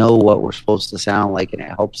actually know what we're supposed to sound like, and it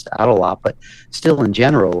helps out a lot. But still, in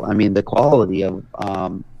general, I mean, the quality of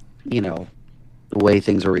you know, the way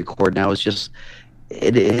things are recorded now is just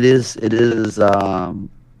it is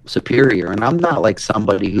superior. And I'm not like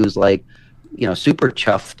somebody who's like, you know, super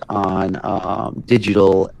chuffed on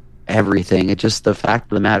digital everything. It just, the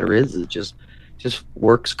fact of the matter is, it just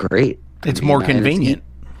works great. It's more convenient.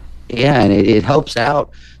 And it helps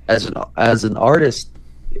out as an artist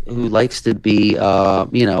who likes to be,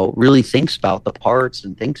 you know, really thinks about the parts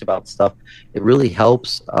and thinks about stuff. It really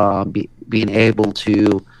helps being able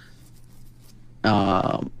to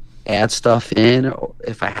add stuff in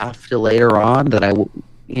if I have to later on, that I will,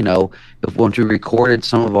 you know, if once we recorded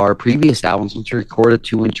some of our previous albums, once we record a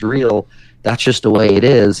 2-inch reel, that's just the way it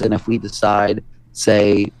is. And if we decide,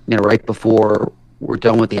 say, you know, right before we're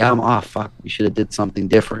done with the album, oh fuck, we should have did something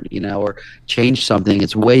different, you know, or change something,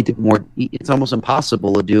 it's way more, it's almost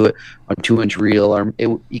impossible to do it on 2-inch reel. Or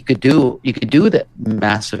you could do that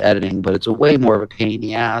massive editing, but it's a way more of a pain in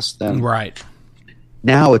the ass than right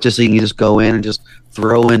now. It's just, you can just go in and just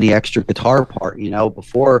throw in the extra guitar part, you know.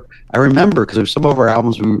 Before, I remember, because some of our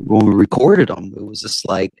albums, when we recorded them, it was just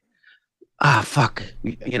like, fuck,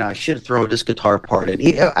 you know, I should have thrown this guitar part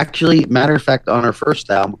in. Actually, matter of fact, on our first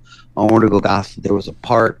album, on Where to Go Goth, there was a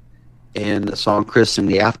part in the song Chris in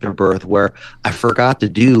the Afterbirth where I forgot to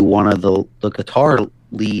do one of the guitar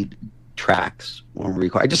lead tracks when we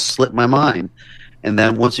recorded. I just slipped my mind. And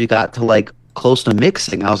then once we got to like close to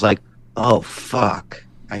mixing, I was like, oh fuck,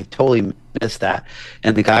 I totally missed that.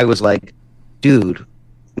 And the guy was like, dude,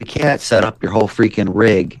 we can't set up your whole freaking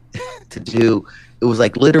rig to do, it was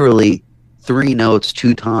like literally 3 notes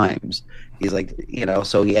 2 times. He's like, you know,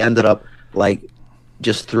 so he ended up like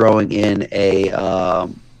just throwing in a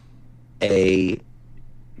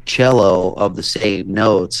cello of the same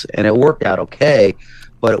notes, and it worked out okay.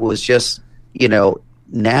 But it was just, you know,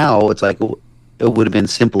 now it's like, it would have been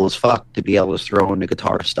simple as fuck to be able to throw in the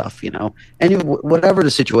guitar stuff, you know. And whatever the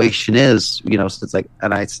situation is, you know, so it's like,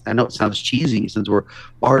 and I know it sounds cheesy, since we're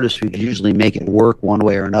artists, we can usually make it work one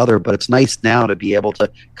way or another, but it's nice now to be able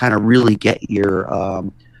to kind of really get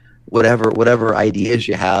your whatever ideas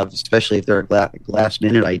you have, especially if they're last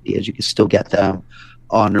minute ideas, you can still get them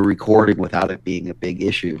on the recording without it being a big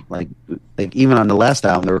issue. Like even on the last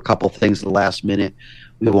album, there were a couple things at the last minute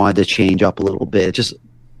we wanted to change up a little bit.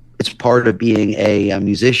 It's part of being a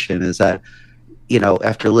musician, is that, you know,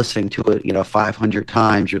 after listening to it, you know, 500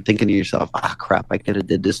 times, you're thinking to yourself, crap, I could have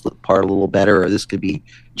did this part a little better, or this could be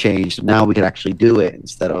changed. Now we can actually do it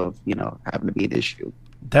instead of, you know, having to be an issue.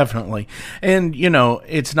 Definitely. And, you know,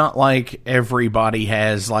 it's not like everybody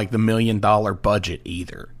has like the $1 million budget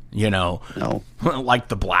either, you know. No. Like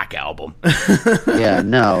the Black Album. Yeah,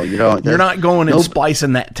 no, you don't. You're not going and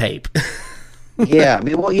splicing that tape. Yeah, I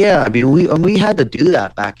mean, we had to do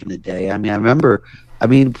that back in the day. I mean, I remember,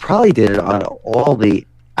 probably did it on all the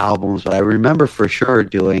albums, but I remember for sure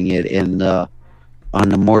doing it on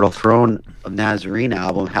the Mortal Throne of Nazarene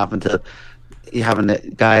album, having the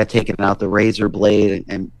guy taking out the razor blade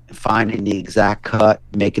and finding the exact cut,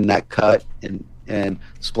 making that cut, and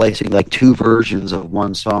splicing like 2 versions of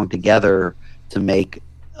one song together to make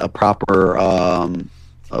a proper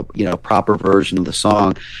proper version of the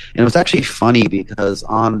song. And it was actually funny because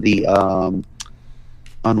on the on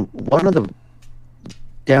one of the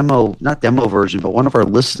not demo version, but one of our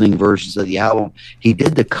listening versions of the album, he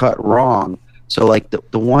did the cut wrong. So like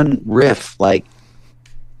the one riff like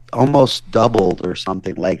almost doubled or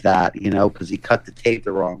something like that, you know, because he cut the tape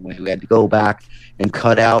the wrong way. We had to go back and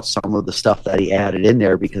cut out some of the stuff that he added in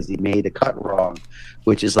there because he made the cut wrong,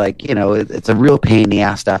 which is like, you know, it's a real pain in the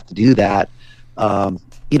ass to have to do that.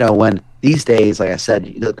 You know, when these days, like I said,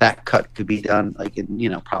 that cut could be done like in, you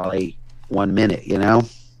know, probably 1 minute, you know?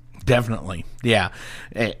 Definitely. Yeah.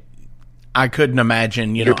 I couldn't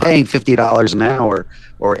imagine, you're paying $50 an hour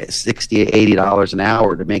or $60, $80 an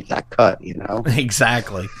hour to make that cut, you know?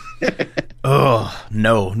 Exactly. Oh,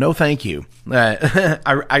 no, thank you.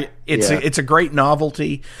 It's a great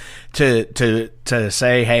novelty to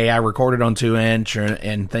say, hey, I recorded on 2-inch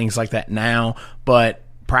and things like that now, but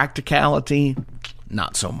practicality,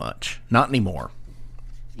 not so much, not anymore.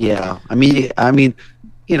 Yeah, I mean,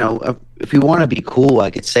 you know, if you want to be cool, I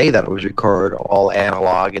could say that it was recorded all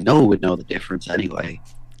analog, and no one would know the difference anyway.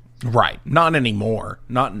 Right, not anymore,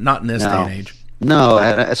 not in this day and age. No,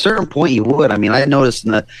 at a certain point you would. I mean, I noticed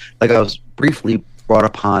like I was briefly brought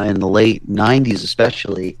upon in the late '90s,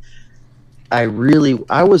 especially. I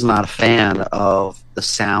was not a fan of the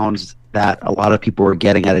sounds that a lot of people were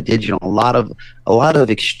getting out of digital. A lot of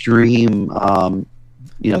extreme,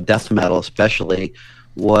 death metal, especially,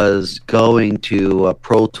 was going to a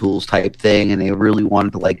Pro Tools type thing, and they really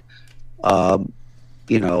wanted to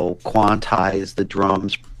quantize the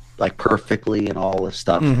drums like perfectly and all this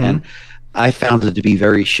stuff. Mm-hmm. And I found it to be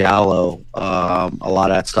very shallow, a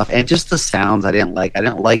lot of that stuff, and just the sounds I didn't like.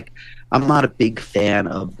 I'm not a big fan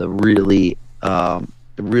of the really, the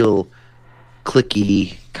real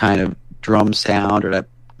clicky kind of drum sound, or that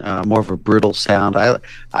more of a brittle sound.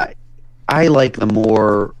 I like the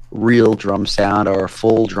more real drum sound, or a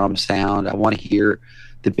full drum sound. I want to hear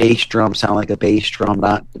the bass drum sound like a bass drum,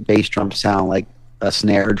 not the bass drum sound like a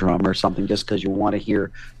snare drum or something, just because you want to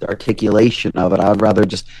hear the articulation of it. I'd rather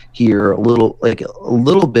just hear a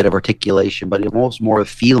little bit of articulation, but almost more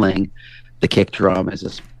feeling the kick drum is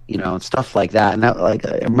just, and stuff like that. And that, like,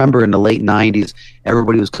 I remember in the late '90s,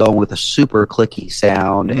 everybody was going with a super clicky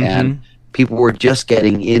sound, Mm-hmm. and people were just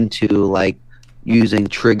getting into like using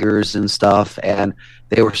triggers and stuff, and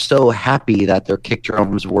they were so happy that their kick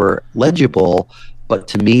drums were legible. But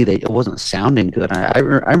to me, it wasn't sounding good. I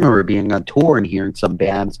remember being on tour and hearing some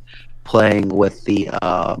bands playing with the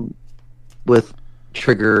with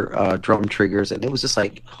drum triggers, and it was just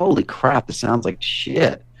like, holy crap, it sounds like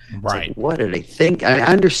shit. Right. Like, what do they think? I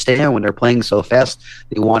understand when they're playing so fast,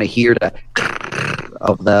 they want to hear the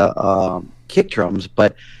of the kick drums,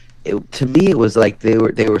 but to me, it was like they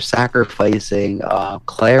were sacrificing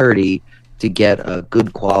clarity to get a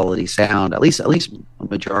good quality sound, at least a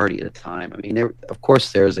majority of the time. I mean, of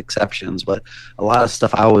course there's exceptions, but a lot of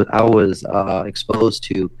stuff I was exposed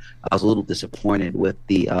to, I was a little disappointed with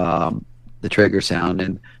the trigger sound,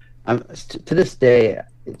 and to this day,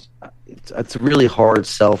 it's a really hard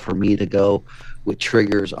sell for me to go with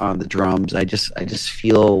triggers on the drums. I just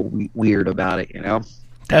feel weird about it,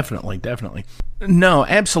 Definitely. No,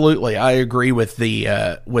 absolutely. I agree with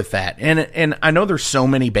with that. And I know there's so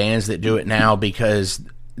many bands that do it now because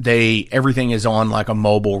everything is on like a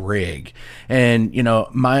mobile rig. And,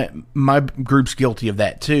 my group's guilty of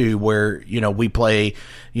that too, where, we play,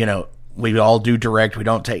 we all do direct. We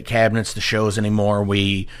don't take cabinets to shows anymore.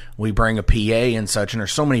 We bring a PA and such, and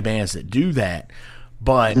there's so many bands that do that.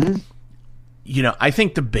 But, I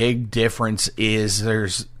think the big difference is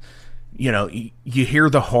there's, you hear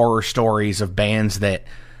the horror stories of bands that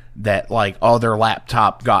like, oh, their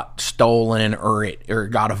laptop got stolen or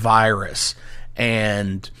got a virus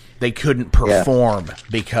and they couldn't perform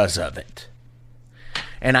because of it.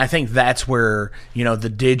 And I think that's where,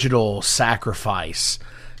 the digital sacrifice,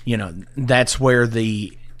 that's where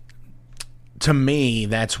to me,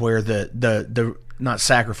 that's where the not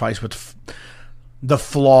sacrifice, but the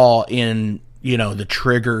flaw in, the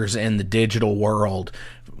triggers in the digital world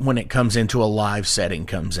when it comes into a live setting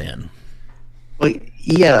comes in. Well,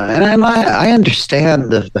 yeah, and I understand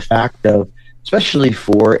the fact of, especially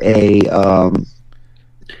for a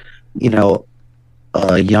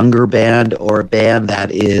younger band, or a band that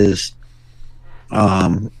is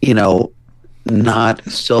not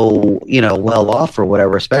so well off or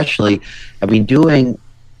whatever. Especially, I mean, doing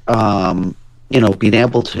being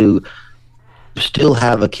able to still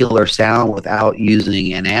have a killer sound without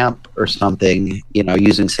using an amp or something,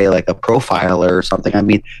 using, say, like a profiler or something. I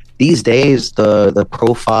mean, these days the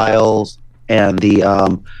profiles and the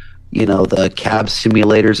the cab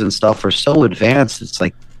simulators and stuff are so advanced, it's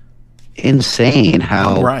like insane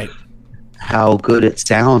how good it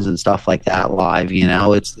sounds and stuff like that live.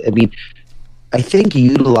 I think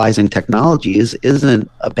utilizing technology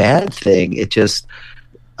isn't a bad thing. It just,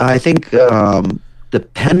 I think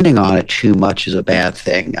depending on it too much is a bad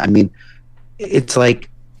thing. I mean, it's like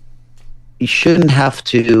you shouldn't have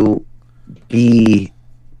to be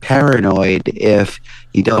paranoid if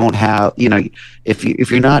you don't have, if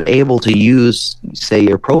you're not able to use, say,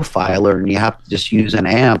 your profiler, and you have to just use an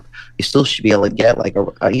amp. You still should be able to get like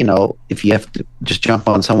if you have to just jump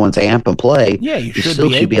on someone's amp and play, you still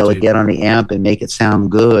should be able to get on the amp and make it sound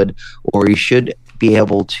good, or you should be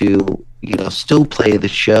able to still play the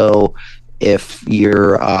show if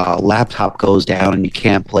your laptop goes down and you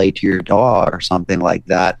can't play to your DAW or something like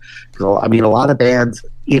that. So, I mean, a lot of bands,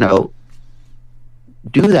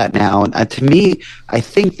 do that now, and to me, I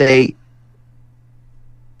think it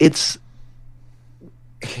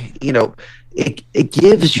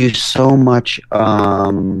gives you so much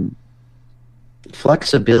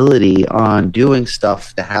flexibility on doing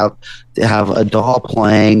stuff, to have a DAW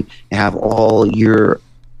playing, and have all your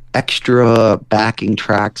extra backing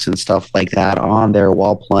tracks and stuff like that on there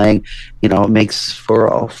while playing, it makes for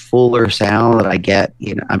a fuller sound that I get,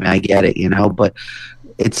 I get it, but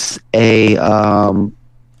it's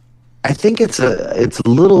I think it's a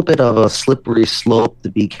little bit of a slippery slope to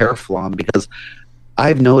be careful on, because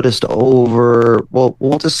I've noticed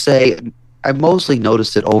we'll just say I mostly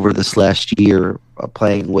noticed it over this last year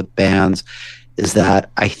playing with bands, is that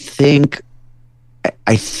I think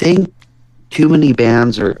too many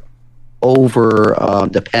bands are over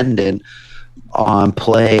dependent on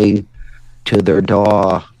playing to their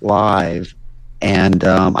DAW live. And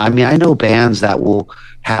I know bands that will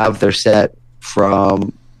have their set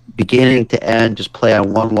from beginning to end just play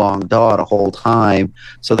on one long DAW the whole time,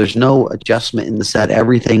 so there's no adjustment in the set.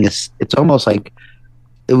 Everything it's almost like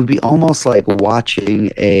it would be almost like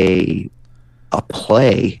watching a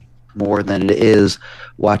play more than it is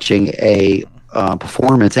watching a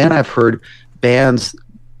performance. And I've heard bands,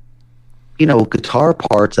 guitar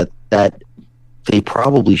parts that they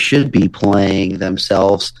probably should be playing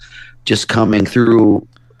themselves, just coming through,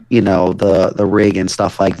 the rig and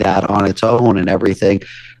stuff like that on its own and everything.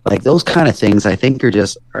 Like those kind of things, I think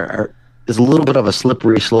is a little bit of a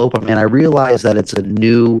slippery slope. I realize that it's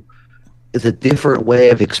a different way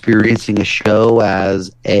of experiencing a show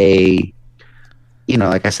as a,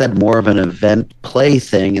 like I said, more of an event play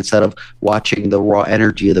thing instead of watching the raw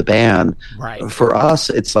energy of the band. Right. For us,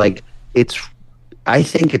 it's like, I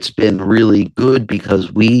think it's been really good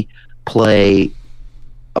because we play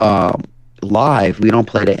live. We don't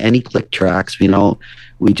play to any click tracks.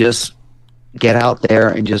 We just get out there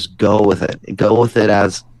and just go with it. Go with it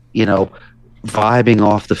as, vibing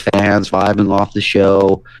off the fans, vibing off the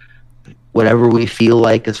show. Whatever we feel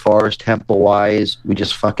like as far as tempo wise, we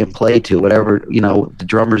just fucking play to. Whatever, the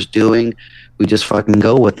drummer's doing, we just fucking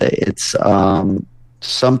go with it. It's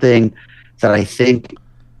something that I think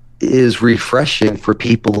is refreshing for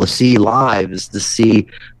people to see live, is to see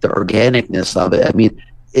the organicness of it.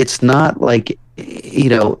 It's not like,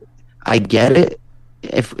 I get it.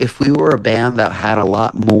 If we were a band that had a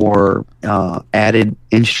lot more added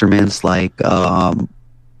instruments, like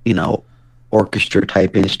orchestra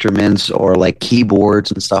type instruments or like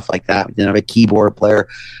keyboards and stuff like that, we didn't have a keyboard player,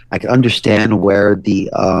 I could understand where the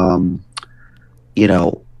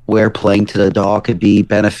where playing to the DAW could be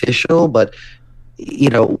beneficial. But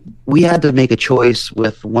we had to make a choice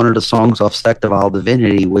with one of the songs off Sectival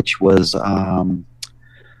Divinity, which was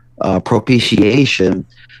Propitiation.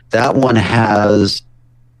 That one has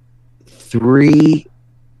three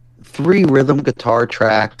rhythm guitar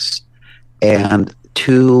tracks and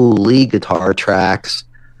 2 lead guitar tracks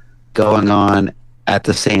going on at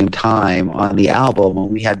the same time on the album,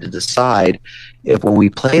 and we had to decide if, when we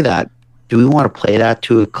play that, do we want to play that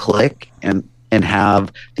to a click and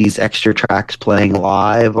have these extra tracks playing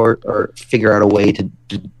live, or figure out a way to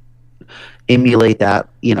emulate that,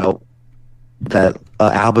 that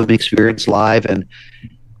album experience live. And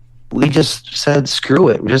we just said, screw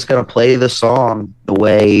it. We're just going to play the song the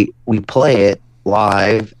way we play it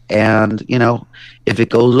live. And, if it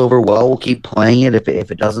goes over well, we'll keep playing it.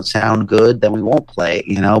 If it doesn't sound good, then we won't play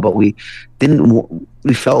it, but we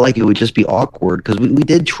felt like it would just be awkward, because we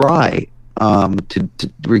did try to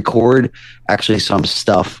record actually some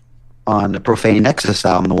stuff on the Profane Nexus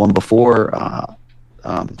album, the one before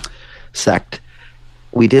Sect.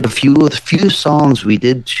 We did a few songs we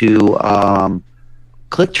did to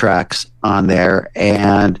click tracks on there,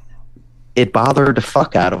 and it bothered the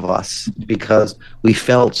fuck out of us because we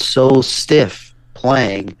felt so stiff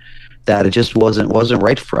playing that it just wasn't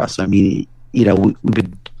right for us. We've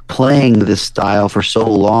been playing this style for so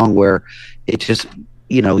long where it just,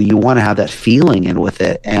 you want to have that feeling in with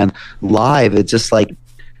it. And live, it's just like,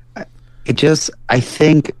 I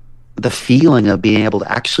think the feeling of being able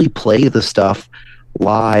to actually play the stuff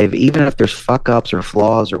live, even if there's fuck ups or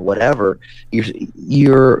flaws or whatever,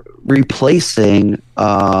 you're replacing,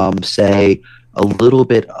 say, a little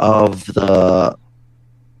bit of the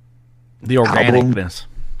organicness,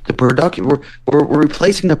 the production. We're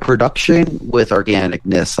replacing the production with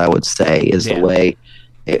organicness, I would say, is the way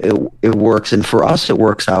it works. And for us, it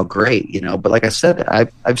works out great, But like I said,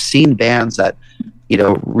 I've seen bands that,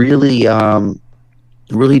 really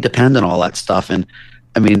depend on all that stuff. And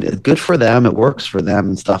good for them. It works for them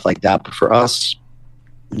and stuff like that. But for us,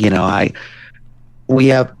 we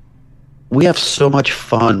have so much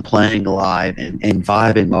fun playing live and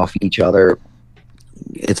vibing off each other.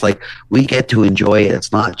 It's like we get to enjoy it.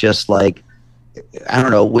 It's not just like, I don't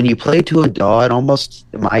know, when you play to a DAW, it almost,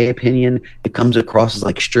 in my opinion, it comes across as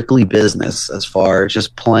like strictly business as far as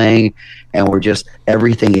just playing, and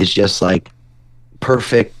everything is just like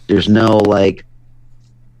perfect. There's no like,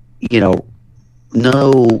 you know,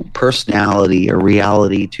 no personality or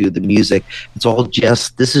reality to the music. It's all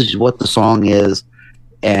just, this is what the song is,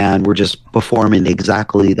 and we're just performing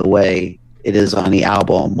exactly the way it is on the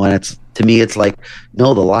album. When it's, to me, it's like,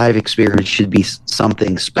 no, the live experience should be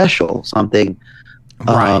something special, something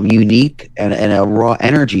unique, and a raw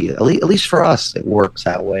energy. At least for us, it works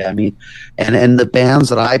that way. I mean, and the bands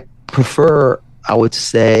that I prefer, I would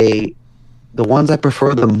say the ones I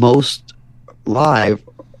prefer the most live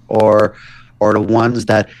are the ones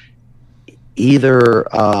that either,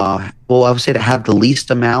 well, I would say to have the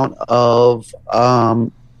least amount of,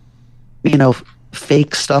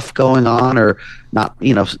 fake stuff going on, or not,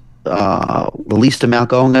 the least amount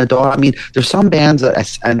going on. I mean, there's some bands that,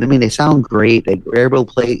 they sound great. They're able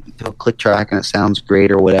to play a click track and it sounds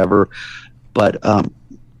great or whatever. But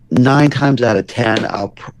 9 times out of 10,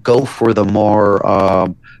 I'll go for the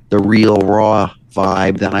more, the real raw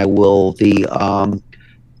vibe than I will the,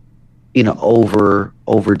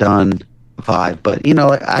 overdone vibe. But,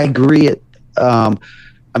 I agree. I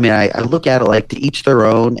look at it like to each their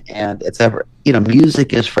own, and it's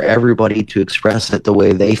music is for everybody to express it the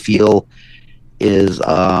way they feel is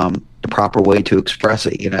the proper way to express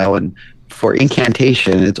it, and for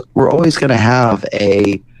Incantation, we're always going to have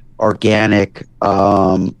a organic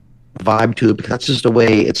vibe to it, because that's just the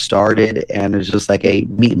way it started, and there's just like a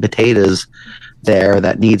meat and potatoes there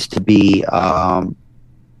that needs to be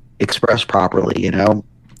expressed properly,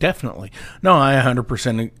 Definitely. No, I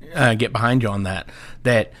 100% get behind you on that.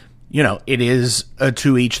 That, it is a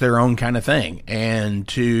to each their own kind of thing. And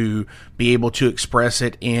to be able to express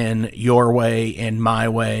it in your way, in my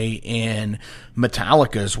way, in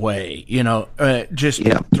Metallica's way,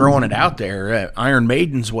 throwing it out there, Iron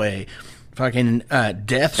Maiden's way, fucking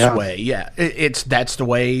Death's way. Yeah, that's the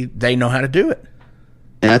way they know how to do it.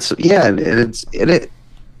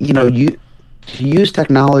 To use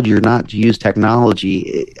technology or not to use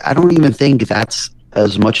technology, I don't even think that's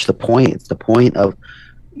as much the point. It's the point of,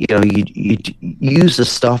 you use the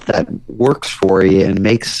stuff that works for you and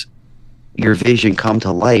makes your vision come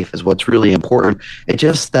to life is what's really important. It's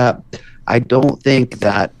just that I don't think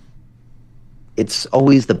that it's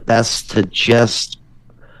always the best to just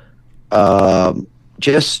look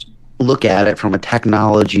at it from a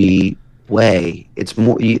technology way. It's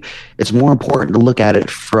more important to look at it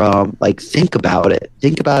from, like, think about it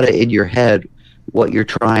in your head, what you're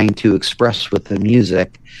trying to express with the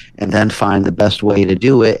music, and then find the best way to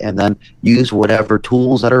do it, and then use whatever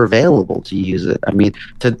tools that are available to use it. I mean,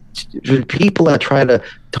 to people that try to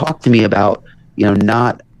talk to me about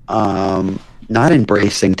not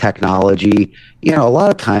embracing technology, a lot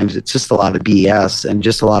of times it's just a lot of BS and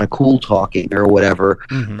just a lot of cool talking or whatever.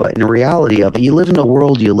 Mm-hmm. But in the reality of it, you live in the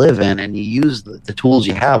world you live in, and you use the tools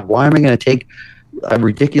you have. Why am I going to take a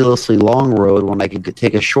ridiculously long road when I could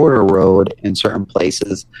take a shorter road in certain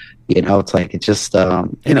places? It's like, it's just,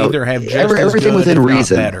 either have just everything as good, within if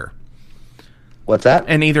reason. Not better. What's that?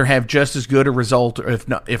 And either have just as good a result, or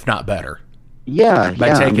if not better. Yeah.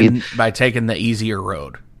 By taking the easier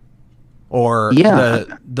road. Or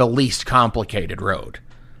the least complicated road.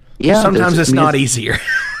 Yeah, sometimes it's not easier.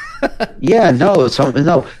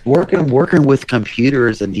 Working with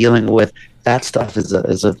computers and dealing with that stuff is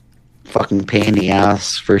a fucking pain in the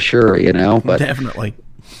ass for sure. But definitely.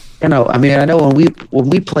 I know when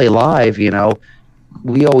we play live,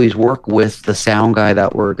 we always work with the sound guy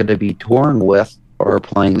that we're going to be touring with or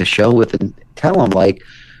playing the show with, and tell him, like,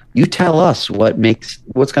 you tell us what's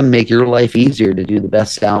going to make your life easier to do the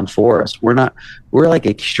best sound for us. We're like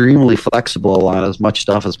extremely flexible on as much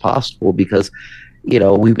stuff as possible, because,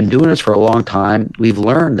 we've been doing this for a long time. We've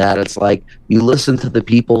learned that it's like, you listen to the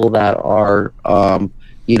people that are,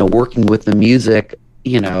 working with the music,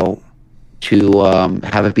 to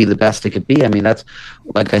have it be the best it could be. I mean, that's,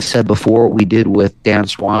 like I said before, what we did with Dan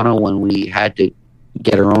Swano when we had to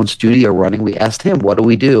get our own studio running. We asked him, what do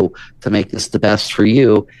we do to make this the best for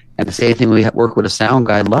you? And the same thing, we work with a sound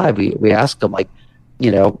guy live. We asked him, like,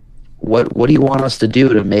 what do you want us to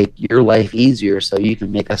do to make your life easier so you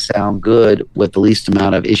can make us sound good with the least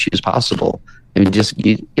amount of issues possible? I mean, just,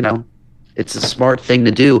 it's a smart thing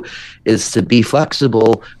to do, is to be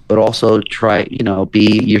flexible, but also try,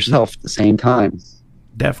 be yourself at the same time.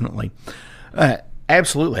 Definitely.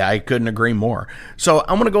 Absolutely. I couldn't agree more. So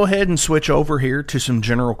I'm going to go ahead and switch over here to some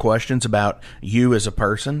general questions about you as a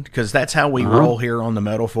person, because that's how we roll here on the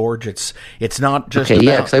Metal Forge. It's not just about...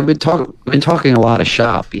 because I've been talking a lot of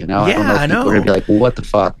shop, Yeah, I know. People are going to be like, well, what the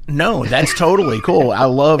fuck? No, that's totally cool. I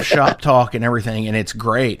love shop talk and everything, and it's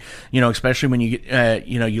great, especially when you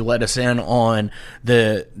you let us in on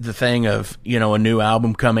the thing of, a new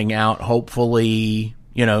album coming out, hopefully,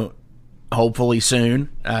 hopefully soon.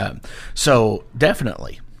 So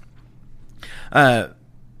definitely.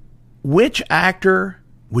 Which actor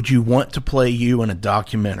would you want to play you in a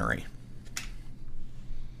documentary?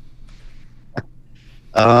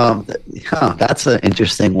 That's an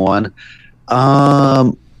interesting one.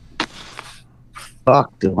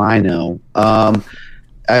 Fuck, do I know? I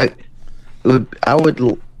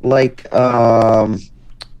would like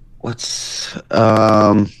what's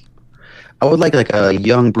I would like a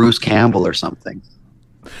young Bruce Campbell or something.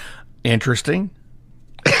 Interesting.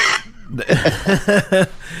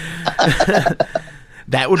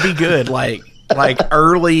 That would be good. Like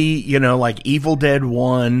early, like Evil Dead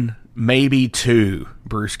 1, maybe 2,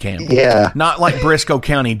 Bruce Campbell. Yeah. Not like Briscoe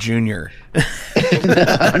County Jr. No.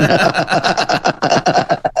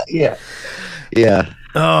 Yeah. Yeah.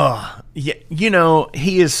 Oh, yeah.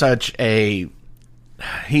 He is such an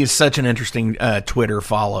interesting Twitter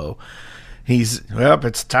follow.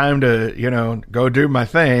 It's time to, go do my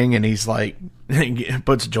thing. And he's like,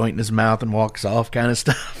 puts a joint in his mouth and walks off kind of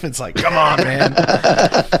stuff. It's like, come on, man.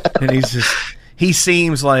 And he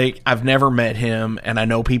seems like, I've never met him, and I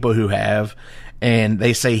know people who have, and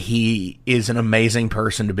they say he is an amazing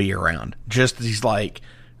person to be around. Just, he's like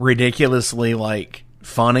ridiculously like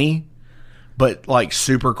funny, but like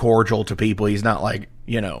super cordial to people. He's not like,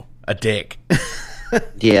 a dick.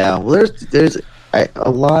 Yeah, well, there's a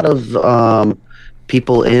lot of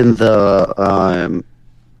people in the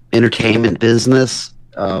entertainment business,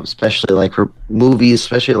 especially like for movies,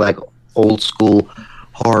 especially like old school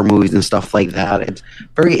horror movies and stuff like that. It's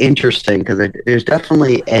very interesting because there's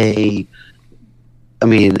definitely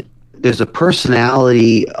there's a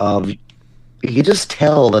personality of, you can just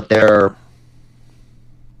tell that they're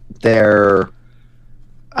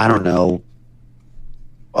I don't know,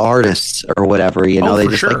 artists or whatever, they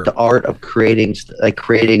just sure. like the art of creating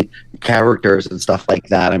characters and stuff like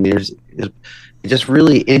that. I mean, it's just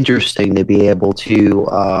really interesting to be able to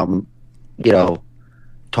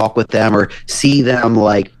talk with them or see them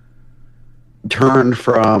like turn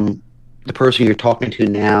from the person you're talking to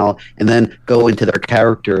now and then go into their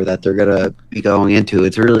character that they're gonna be going into.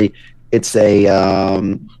 It's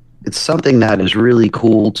something that is really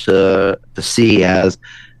cool to see as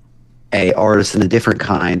a artist in a different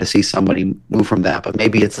kind, to see somebody move from that. But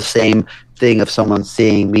maybe it's the same thing of someone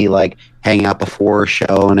seeing me like hang out before a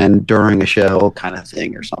show and then during a show kind of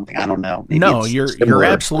thing or something. I don't know. Maybe no, you're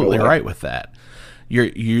absolutely right with that.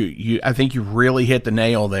 I think you really hit the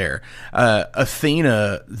nail there.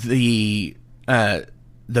 Athena, the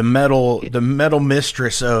metal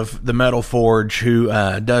mistress of the Metal Forge, who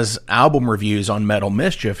does album reviews on Metal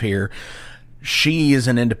Mischief here, she is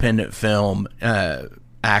an independent film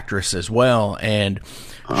actress as well, and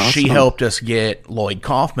awesome. She helped us get Lloyd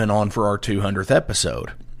Kaufman on for our 200th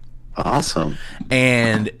episode. Awesome.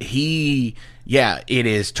 And it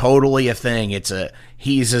is totally a thing.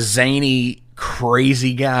 He's a zany,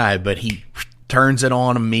 crazy guy, but he turns it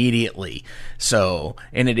on immediately. So,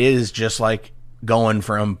 and it is just like going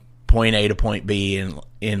from point A to point B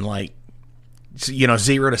in like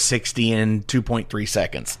 0 to 60 in 2.3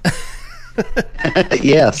 seconds.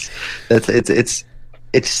 Yes,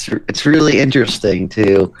 it's really interesting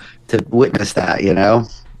to witness that.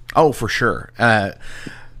 Oh, for sure.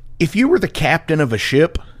 If you were the captain of a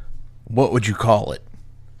ship, what would you call it?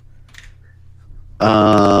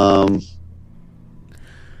 I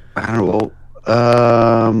don't know.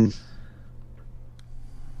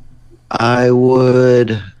 I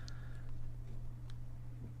would.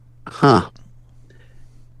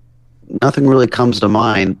 Nothing really comes to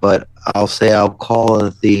mind, but I'll call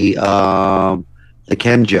it the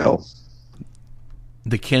Kenjo.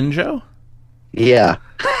 The Kenjo? Yeah.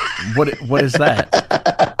 What is that?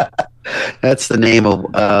 That's the name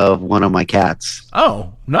of one of my cats.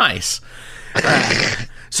 Oh, nice.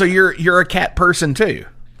 So you're a cat person too?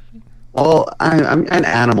 Well, I'm an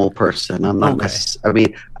animal person. I'm not.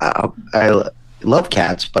 Okay. I love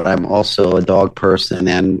cats, but I'm also a dog person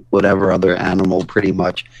and whatever other animal, pretty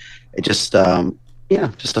much. It just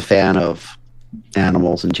just a fan of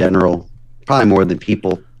animals in general, probably more than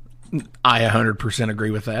people. I 100%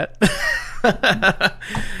 agree with that.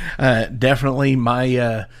 Definitely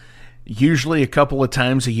my usually a couple of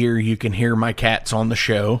times a year you can hear my cats on the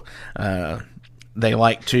show. They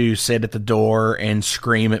like to sit at the door and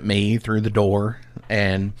scream at me through the door,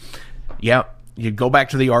 and you go back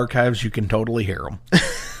to the archives, you can totally hear them.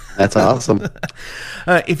 That's awesome.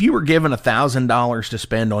 If you were given $1,000 to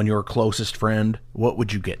spend on your closest friend, what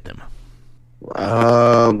would you get them?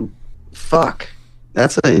 Fuck.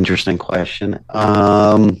 That's an interesting question.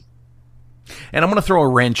 And I'm going to throw a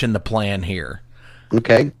wrench in the plan here.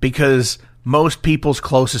 Okay. Because most people's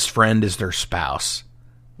closest friend is their spouse.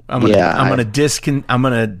 I'm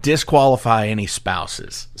gonna disqualify any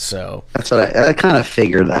spouses. So that's what I kind of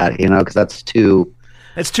figured that, because that's too.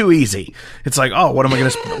 It's too easy. It's like, oh, what am I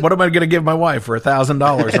gonna give my wife for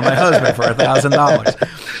 $1,000 or my husband for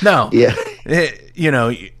 $1,000? No,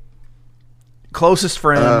 closest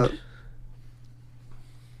friend.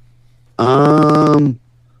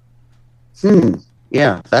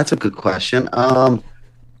 Yeah, that's a good question. I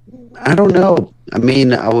don't know. I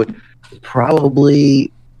mean, I would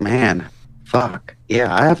probably, man, fuck.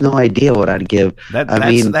 Yeah, I have no idea what I'd give.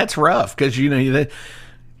 That's rough because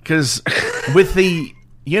with the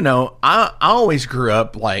I always grew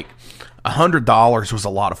up like $100 was a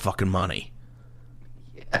lot of fucking money.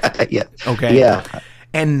 Yeah. Okay. Yeah.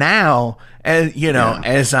 And now,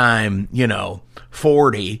 as I'm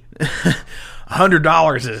 40.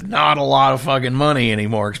 $100 is not a lot of fucking money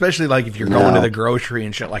anymore, especially like if you're going to the grocery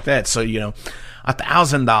and shit like that. So,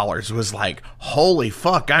 $1,000 was like, holy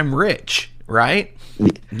fuck, I'm rich, right?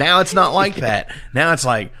 Now it's not like that. Now it's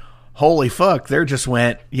like, holy fuck, there just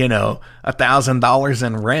went, $1,000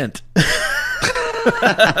 in rent.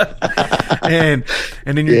 and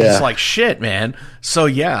then you're just like, shit, man. So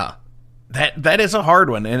yeah, that is a hard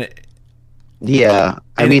one. And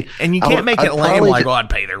and you can't make it lame like,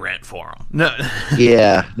 I'd pay the rent for them. No.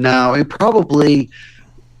 Yeah, no, it probably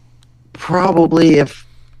if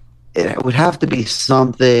it would have to be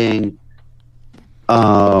something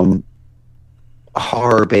horror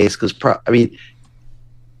based, because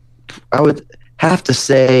I would have to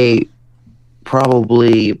say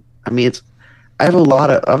probably. I have a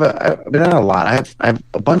lot of. Not a lot. I have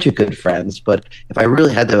a bunch of good friends, but if I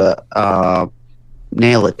really had to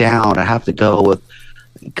nail it down, I have to go with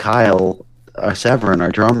Kyle Severin, our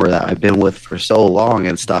drummer that I've been with for so long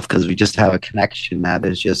and stuff, because we just have a connection that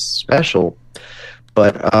is just special.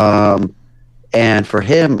 But and for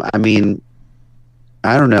him,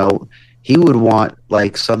 I don't know, he would want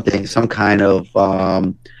like some kind of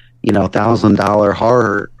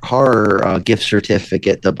 $1,000 horror gift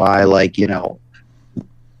certificate to buy, like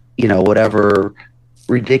whatever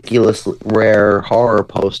ridiculous rare horror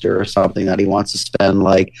poster or something that he wants to spend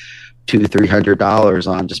like $200-300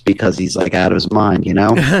 on, just because he's like out of his mind,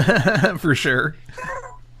 For sure.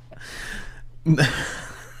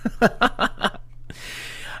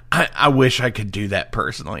 I wish I could do that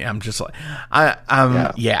personally. I'm just like,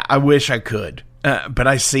 I wish I could. But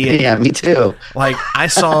I see it. Yeah, me too. Like I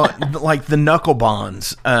saw like the Knuckle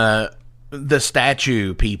Bonds, the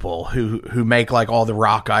statue people who make like all the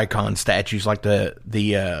rock icon statues, like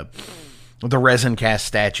the resin cast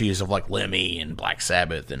statues of like Lemmy and Black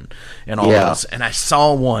Sabbath and all those. And I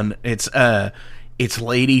saw one. It's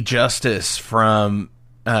Lady Justice from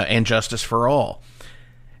and Justice for All.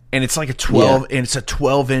 And it's like a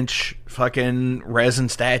 12-inch fucking resin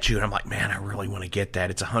statue, and I'm like, man, I really want to get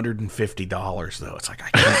that. It's $150 though. It's like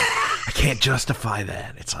I can't justify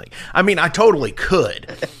that. It's like, I totally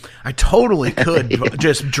could.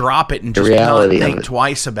 Just drop it and just not think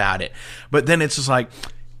twice about it. But then it's just like,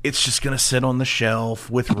 it's just gonna sit on the shelf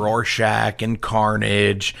with Rorschach and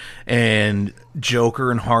Carnage and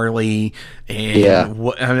Joker and Harley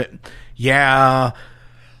and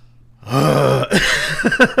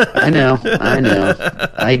I know.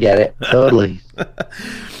 I get it totally.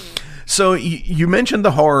 So you mentioned the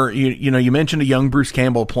horror. You mentioned a young Bruce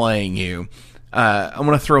Campbell playing you. I'm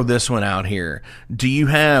going to throw this one out here. Do you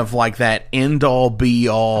have like that end all be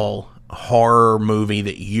all horror movie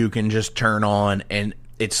that you can just turn on and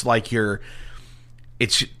it's like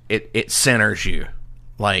it centers you,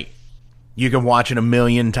 like you can watch it a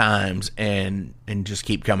million times and just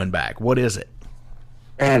keep coming back? What is it?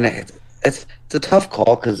 And it's a tough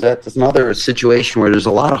call, because that's another situation where there's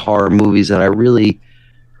a lot of horror movies that I really,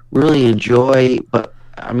 really enjoy. But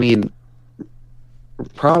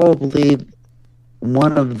probably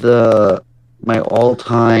one of my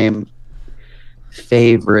all-time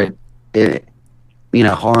favorite,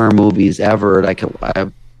 horror movies ever that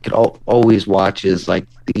I could always watch is like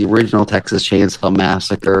the original Texas Chainsaw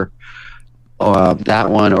Massacre.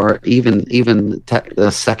 That one, or even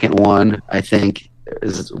the second one, I think,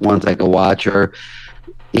 is ones I could watch, or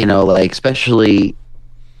like especially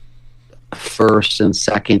first and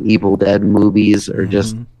second Evil Dead movies are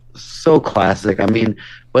just so classic.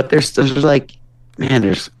 But there's like, man,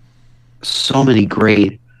 there's so many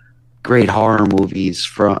great horror movies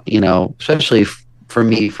from, especially for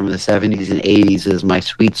me from the 70s and 80s is my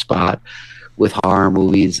sweet spot with horror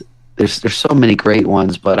movies. There's so many great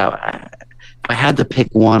ones, but if I had to pick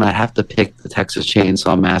one, I'd have to pick the Texas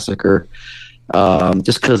Chainsaw Massacre.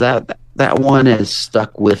 Just because that one has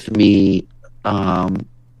stuck with me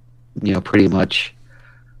pretty much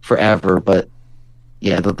forever. But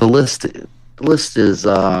yeah, the list is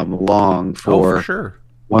long for sure.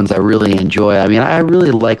 ones I really enjoy. I mean, I really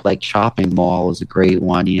like Chopping Mall is a great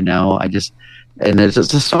one. And there's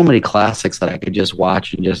just so many classics that I could just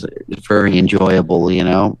watch and just it's very enjoyable.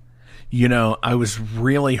 I was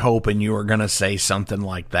really hoping you were going to say something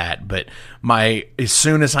like that, but as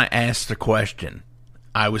soon as I asked the question,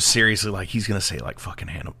 I was seriously like, he's going to say like fucking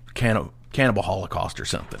Cannibal Holocaust or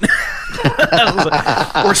something.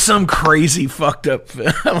 Or some crazy fucked up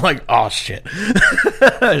film. I'm like, oh shit.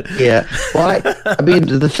 Yeah. Well, I mean,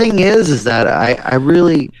 the thing is that I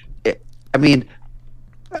really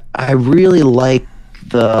like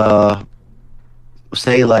the,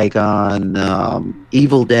 say, like on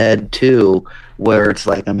Evil Dead 2, where it's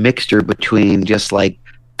like a mixture between just like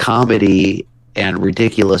comedy and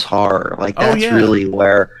ridiculous horror. Like that's really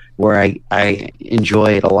where I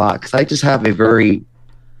enjoy it a lot, because I just have a very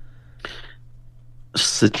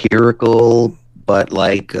satirical, but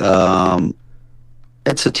like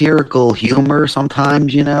it's satirical humor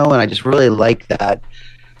sometimes, and I just really like that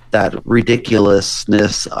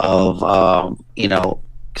ridiculousness of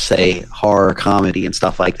say horror comedy and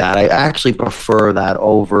stuff like that. I actually prefer that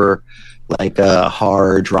over like a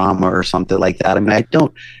horror drama or something like that. I mean, I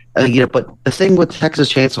don't but the thing with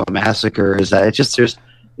Texas Chainsaw Massacre is that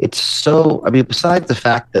it's so, I mean, besides the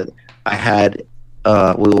fact that I had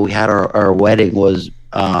we had our wedding was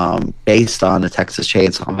based on the Texas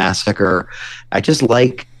Chainsaw Massacre, I just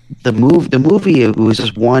like the movie. It was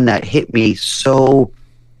just one that hit me so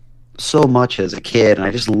much as a kid, and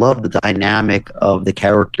I just love the dynamic of the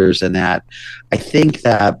characters in that. I think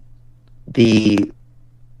that the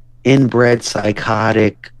inbred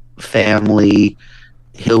psychotic family,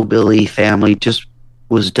 hillbilly family, just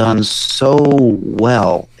was done so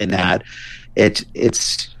well in that it's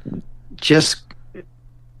just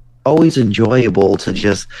always enjoyable to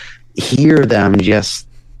just hear them just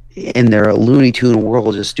in their Looney Tune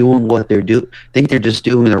world, just doing what they're doing. Think they're just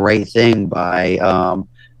doing the right thing by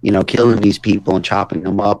killing these people and chopping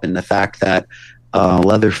them up. And the fact that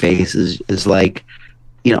Leatherface is like,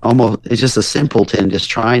 almost, it's just a simpleton, just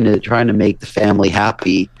trying to make the family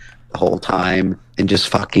happy the whole time and just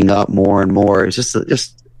fucking up more and more. It's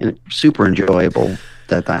just super enjoyable,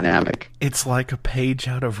 that dynamic. It's like a page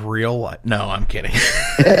out of real life. No, I'm kidding.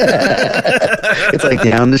 It's like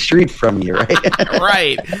down the street from you, right?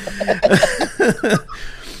 Right.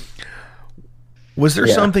 Was there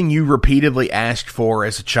something you repeatedly asked for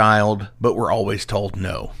as a child, but were always told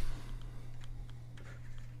no?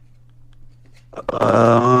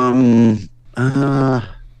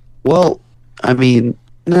 Well, I mean,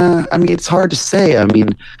 it's hard to say. I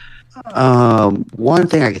mean, one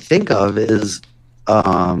thing I can think of is,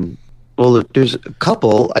 there's a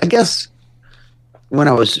couple. I guess when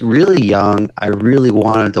I was really young, I really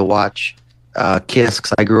wanted to watch Kiss,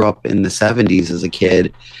 because I grew up in the 70s as a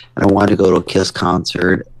kid, and I wanted to go to a Kiss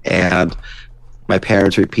concert, and my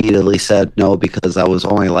parents repeatedly said no, because I was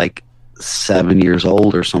only like 7 years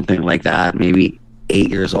old or something like that, maybe 8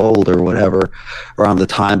 years old or whatever around the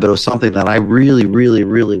time. But it was something that I really, really,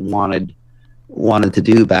 really wanted to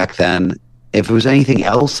do back then. If it was anything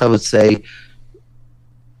else, I would say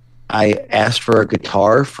I asked for a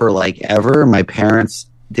guitar for like ever. My parents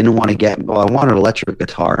didn't want to get, I wanted an electric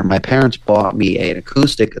guitar. My parents bought me an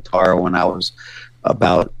acoustic guitar when I was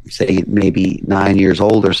about, say, maybe 9 years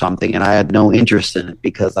old or something, and I had no interest in it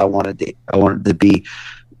because I wanted to be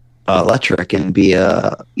electric and be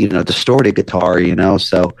a distorted guitar,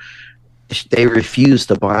 so they refused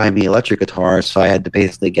to buy me electric guitars, so I had to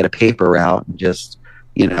basically get a paper route and just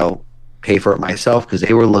pay for it myself, because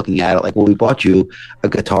they were looking at it like, well, we bought you a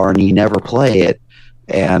guitar and you never play it.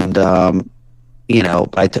 And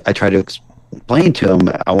I tried to explain to them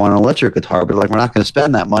I want an electric guitar, but like, we're not going to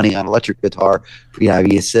spend that money on an electric guitar for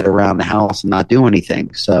you sit around the house and not do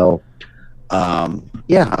anything. So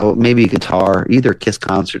maybe a guitar, either Kiss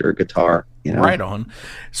concert or guitar, Right on.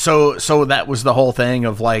 So that was the whole thing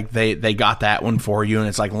of like, they got that one for you, and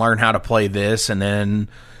it's like, learn how to play this, and then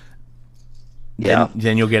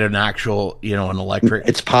you'll get an actual, an electric.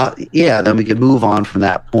 Then we could move on from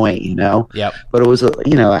that point, Yep. But it was,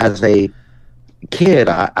 as a kid,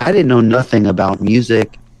 I didn't know nothing about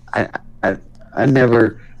music. I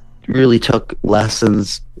never really took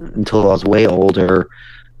lessons until I was way older,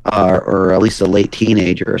 or at least a late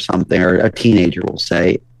teenager or something, or a teenager, we'll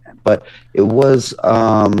say. But it was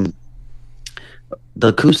the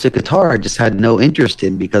acoustic guitar I just had no interest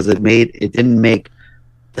in, because it didn't make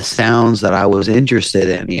the sounds that I was interested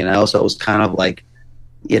in, so it was kind of like,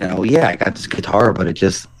 I got this guitar, but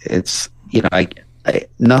it's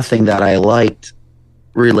nothing that I liked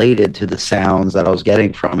related to the sounds that I was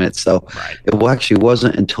getting from it. So it actually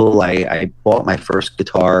wasn't until I bought my first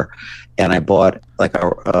guitar, and I bought like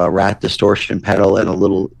a Rat distortion pedal and a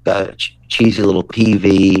little cheesy little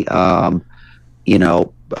PV,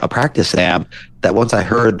 a practice amp, that once I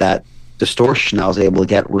heard that distortion I was able to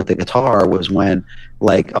get with the guitar was when,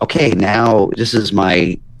 like, okay, now this is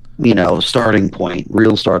my, starting point,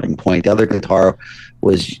 real starting point. The other guitar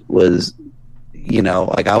was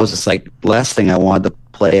like, I was just like, last thing I wanted to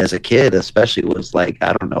play as a kid, especially, was like,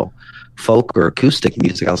 I don't know, folk or acoustic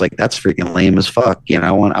music. I was like, that's freaking lame as fuck.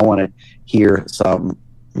 I want to hear some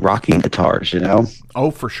rocking guitars.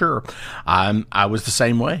 Oh, for sure. I was the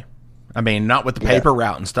same way. I mean, not with the paper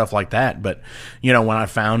route and stuff like that, but when I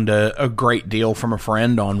found a great deal from a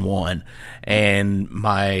friend on one, and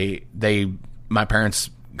my parents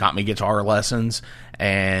got me guitar lessons.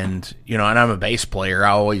 And, and I'm a bass player. I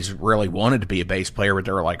always really wanted to be a bass player, but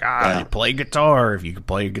they were like, play guitar. If you could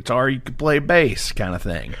play a guitar, you could play bass, kind of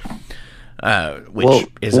thing. Which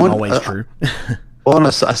isn't always true. Well, on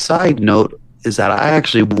a side note is that I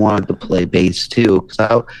actually wanted to play bass too.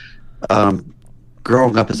 Because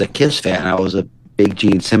growing up as a Kiss fan, I was a big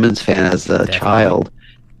Gene Simmons fan as a child.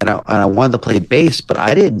 And I wanted to play bass, but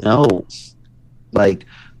I didn't know, like,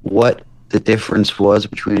 what the difference was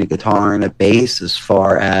between a guitar and a bass, as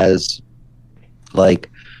far as like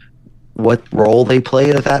what role they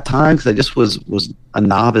played at that time, because I just was a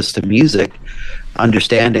novice to music,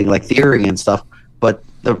 understanding like theory and stuff. But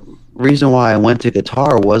the reason why I went to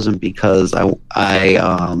guitar wasn't because the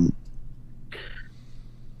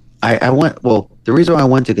reason why I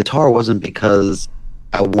went to guitar wasn't because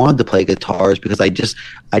I wanted to play guitars, because I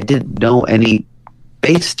didn't know any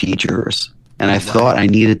bass teachers. And I thought I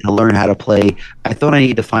needed to learn how to play. I thought I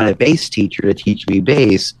needed to find a bass teacher to teach me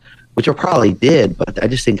bass, which I probably did, but I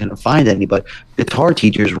just didn't find any. But guitar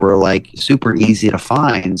teachers were like super easy to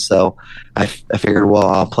find. So I figured, well,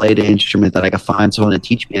 I'll play the instrument that I could find someone to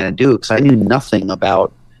teach me how to do, because I knew nothing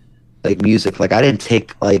about like music. Like, I didn't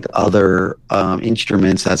take like other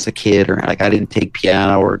instruments as a kid, or like I didn't take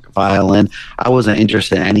piano or violin. I wasn't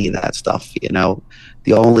interested in any of that stuff.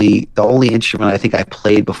 The only instrument I think I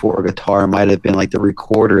played before a guitar might have been like the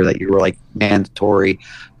recorder that you were like mandatory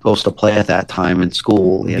supposed to play at that time in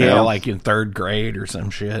school. You know, like in third grade or some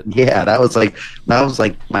shit. Yeah, that was like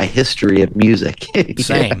my history of music.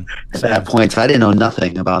 Same. At that point, so I didn't know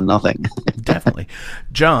nothing about nothing. Definitely,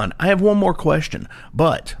 John. I have one more question,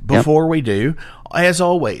 but before we do, as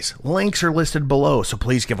always, links are listed below, so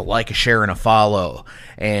please give a like, a share, and a follow.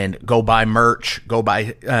 And go buy merch, go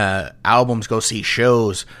buy albums, go see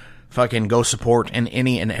shows, fucking go support in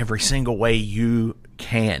any and every single way you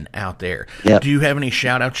can out there. Yep. Do you have any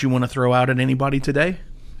shout-outs you want to throw out at anybody today?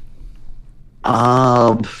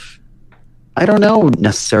 I don't know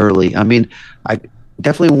necessarily. I mean, I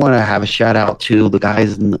definitely want to have a shout-out to the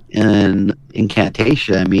guys in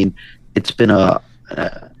Incantation. I mean, it's been an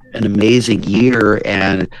amazing year,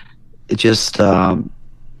 and it just the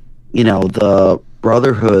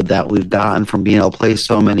brotherhood that we've gotten from being able to play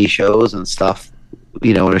so many shows and stuff,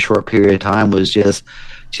 in a short period of time, was just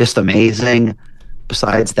amazing.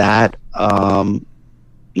 Besides that,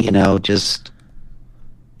 if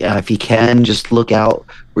you can, just look out.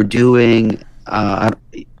 We're doing a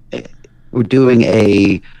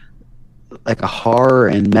horror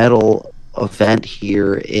and metal event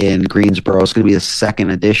here in Greensboro. It's going to be the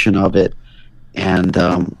second edition of it, and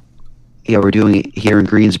we're doing it here in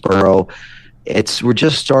Greensboro. We're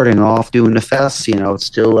just starting off doing the fest. It's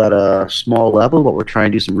still at a small level, but we're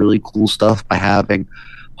trying to do some really cool stuff by having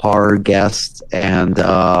horror guests and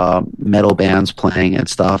metal bands playing and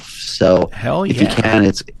stuff. So hell yeah. If you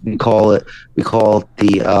can, we call it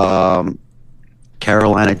the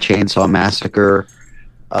Carolina Chainsaw Massacre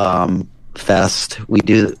Fest. We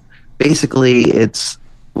do. Basically,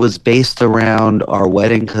 was based around our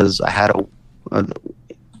wedding, because I had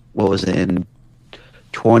what was it, in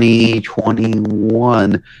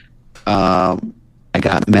 2021, I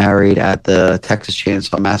got married at the Texas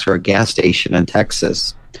Chainsaw Massacre gas station in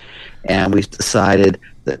Texas, and we decided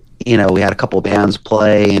that we had a couple bands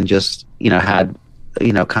play and just had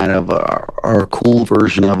kind of our cool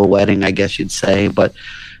version of a wedding, I guess you'd say. But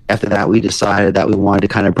after that, we decided that we wanted to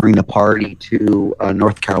kind of bring the party to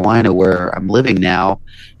North Carolina, where I'm living now.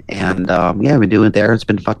 And I've been doing it there. It's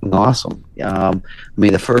been fucking awesome.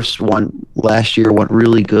 The first one last year went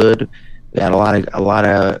really good. We had a lot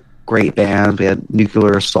of great bands. We had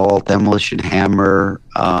Nuclear Assault, Demolition Hammer,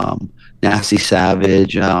 Nasty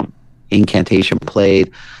Savage, Incantation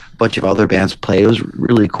played. A bunch of other bands played. It was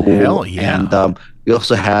really cool. Hell yeah. And we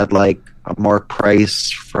also had like a Mark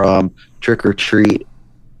Price from Trick or Treat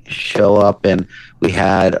show up, and we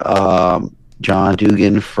had John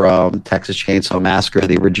Dugan from Texas Chainsaw Massacre,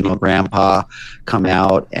 the original grandpa, come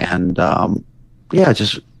out, and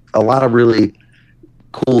just a lot of really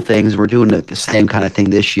cool things. We're doing the same kind of thing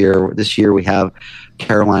this year. This year we have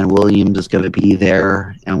Caroline Williams is going to be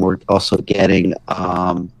there, and we're also getting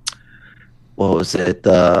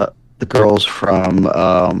the girls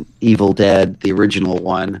from Evil Dead, the original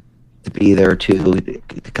one, to be there too,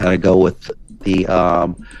 to kind of go with the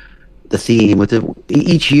theme. With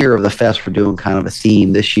each year of the fest, we're doing kind of a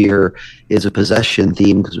theme. This year is a possession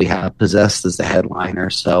theme because we have Possessed as the headliner.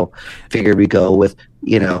 So figured we go with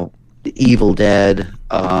Evil Dead,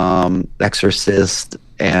 Exorcist,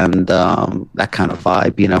 and that kind of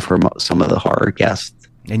vibe, for some of the horror guests.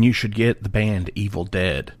 And you should get the band Evil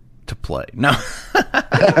Dead to play. No.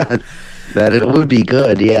 That it would be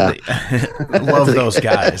good, yeah. Love those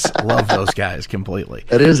guys. Love those guys completely.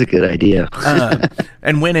 That is a good idea.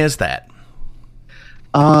 And when is that?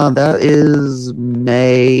 That is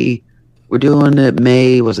May. We're doing it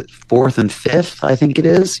May, was it 4th and 5th? I think it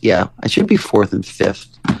is. Yeah, it should be 4th and 5th.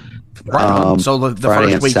 Right. So the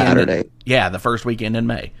Friday first weekend. Saturday. The first weekend in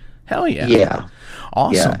May. Hell yeah. Yeah.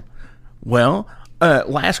 Awesome. Yeah. Well,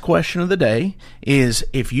 last question of the day is,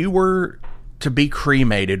 if you were to be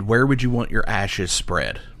cremated, where would you want your ashes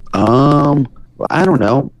spread? Well, I don't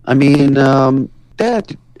know. I mean, as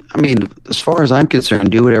far as I'm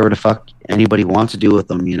concerned, do whatever the fuck anybody wants to do with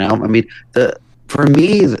them, I mean, for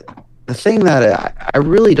me, the thing that I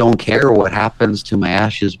really don't care what happens to my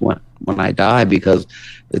ashes when I die, because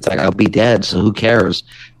it's like I'll be dead, so who cares?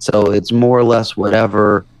 So it's more or less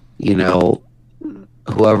whatever,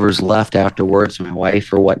 whoever's left afterwards, my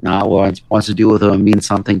wife or whatnot, wants to do with them and mean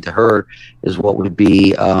something to her, is what would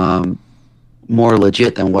be more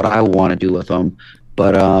legit than what I want to do with them.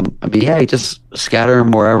 But you just scatter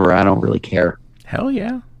them wherever. I don't really care. Hell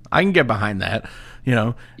yeah, I can get behind that.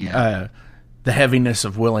 Yeah. The heaviness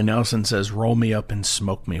of Willie Nelson says, "Roll me up and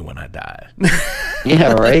smoke me when I die."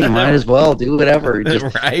 Yeah, right. You might as well do whatever.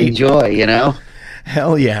 Just enjoy.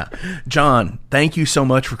 Hell yeah. John, thank you so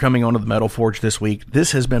much for coming onto the Metal Forge this week.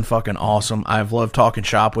 This has been fucking awesome. I've loved talking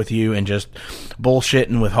shop with you and just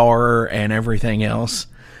bullshitting with horror and everything else.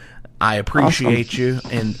 I appreciate you,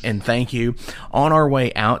 and thank you. On our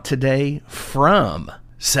way out today from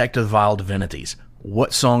Sect of the Vile Divinities,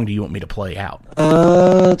 what song do you want me to play out?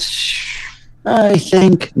 I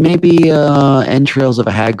think maybe Entrails of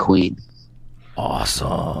a Hag Queen.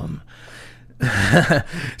 Awesome.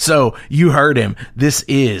 So you heard him. This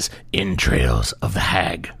is Entrails of the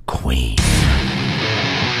Hag Queen.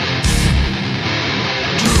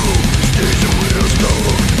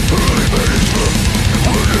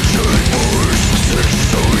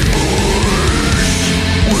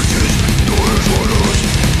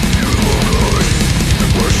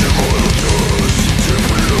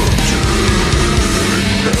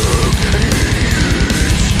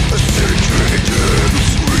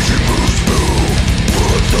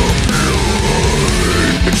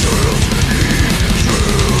 Trails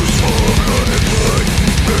of the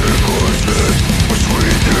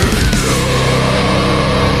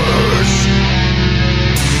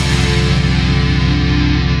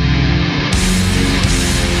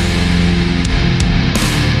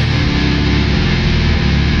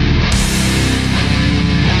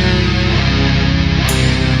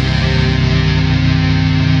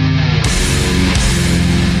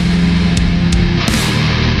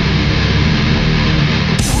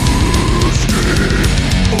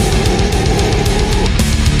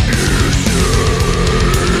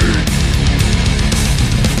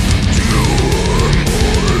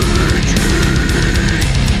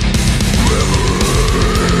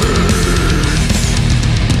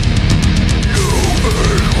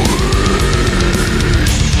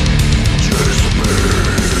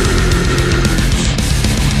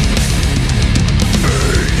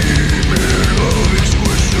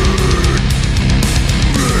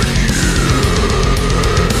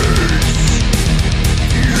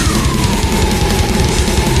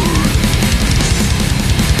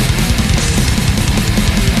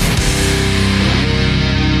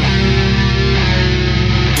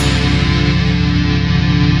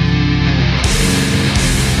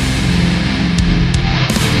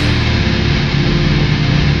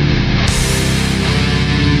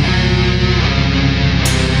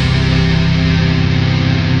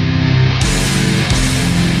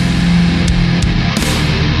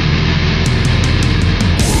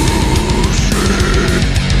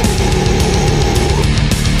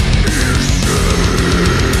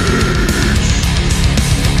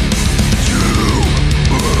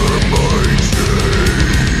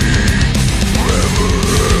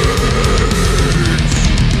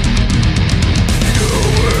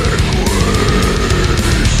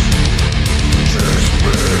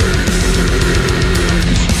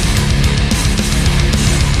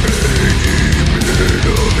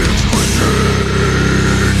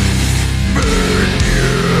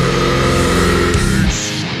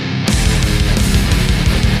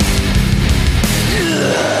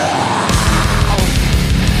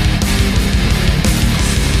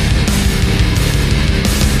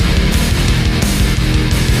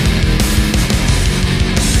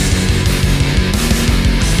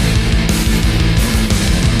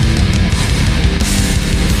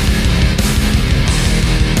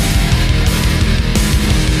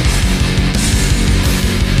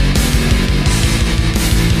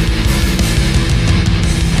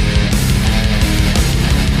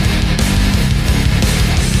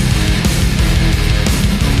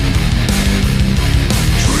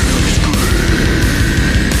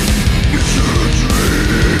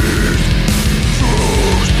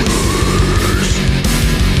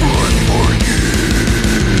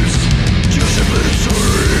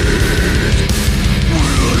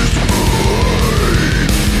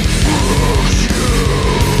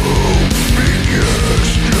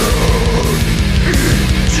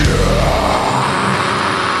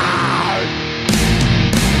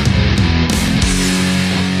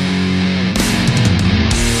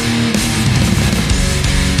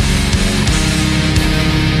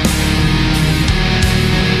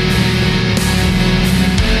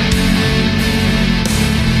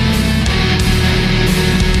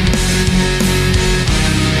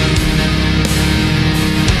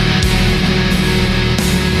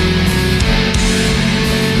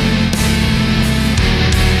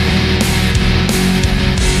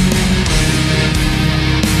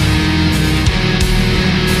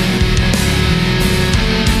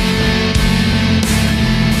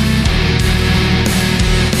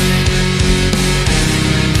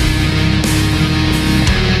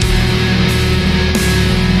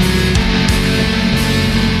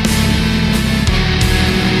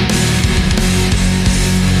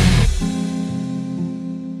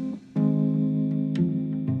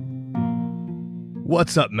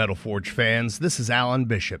What's up, Metal Forge fans? This is Alan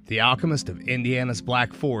Bishop, the alchemist of Indiana's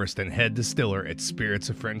Black Forest and head distiller at Spirits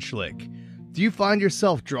of French Lick. Do you find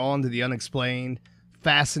yourself drawn to the unexplained,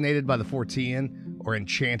 fascinated by the Fortean, or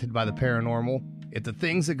enchanted by the paranormal? If the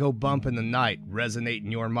things that go bump in the night resonate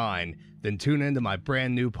in your mind, then tune into my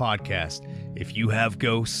brand new podcast, If You Have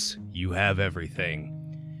Ghosts, You Have Everything.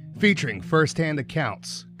 Featuring first-hand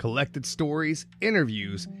accounts, collected stories,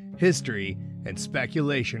 interviews, history, and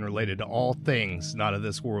speculation related to all things not of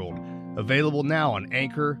this world. Available now on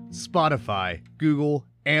Anchor, Spotify, Google,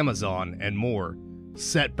 Amazon, and more.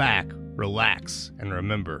 Sit back, relax, and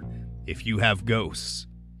remember, if you have ghosts,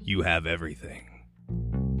 you have everything.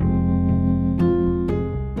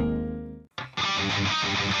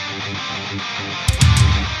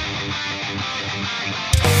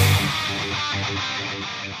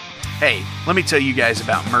 Hey, let me tell you guys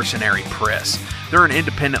about Mercenary Press. They're an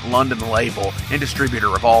independent London label and distributor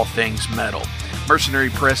of all things metal. Mercenary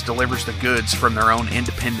Press delivers the goods from their own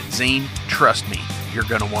independent zine. Trust me, you're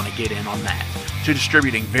going to want to get in on that. To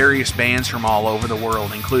distributing various bands from all over the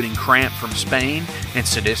world, including Cramp from Spain and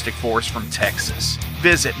Sadistic Force from Texas.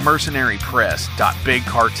 Visit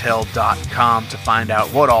mercenarypress.bigcartel.com to find out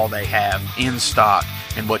what all they have in stock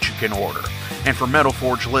and what you can order. And for Metal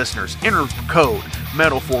Forge listeners, enter code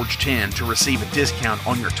METALFORGE10 to receive a discount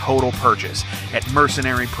on your total purchase at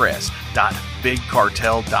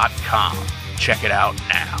mercenarypress.bigcartel.com. Check it out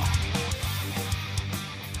now.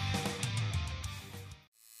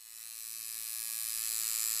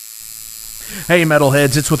 Hey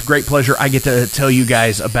Metalheads, it's with great pleasure I get to tell you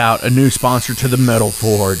guys about a new sponsor to the Metal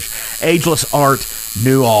Forge, Ageless Art,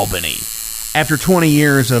 New Albany. After 20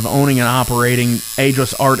 years of owning and operating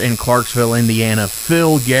Ageless Art in Clarksville, Indiana,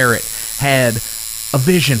 Phil Garrett had a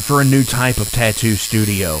vision for a new type of tattoo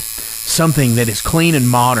studio. Something that is clean and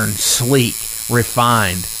modern, sleek,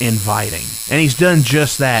 refined, inviting. And he's done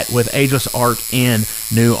just that with Ageless Art in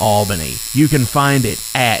New Albany. You can find it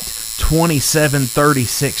at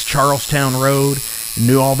 2736 Charlestown Road,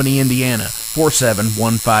 New Albany, Indiana,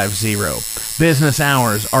 47150. Business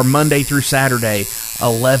hours are Monday through Saturday,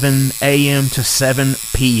 11 a.m. to 7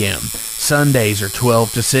 p.m. Sundays are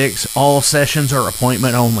 12 to 6. All sessions are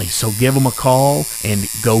appointment only, so give them a call and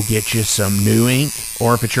go get you some new ink.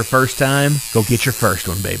 Or if it's your first time, go get your first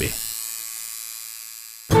one, baby.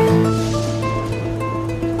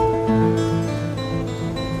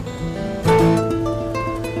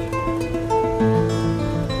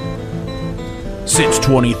 Since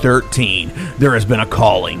 2013, there has been a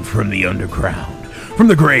calling from the underground, from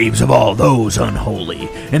the graves of all those unholy,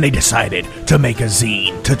 and they decided to make a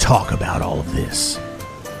zine to talk about all of this.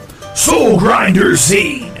 Soul Grinder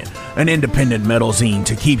Zine, an independent metal zine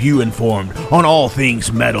to keep you informed on all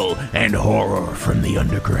things metal and horror from the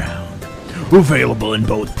underground. Available in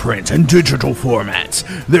both print and digital formats,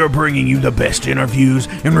 they're bringing you the best interviews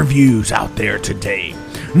and reviews out there today.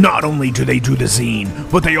 Not only do they do the zine,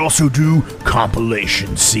 but they also do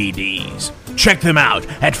compilation CDs. Check them out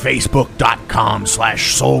at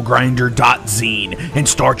facebook.com/soulgrinder.zine and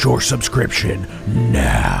start your subscription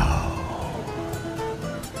now.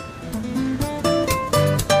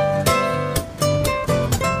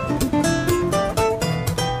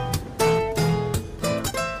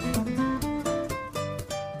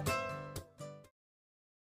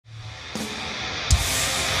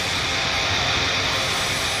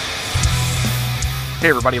 Hey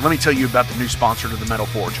everybody, let me tell you about the new sponsor to the Metal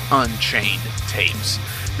Forge, Unchained Tapes.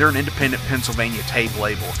 They're an independent Pennsylvania tape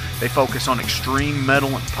label. They focus on extreme metal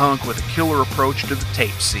and punk with a killer approach to the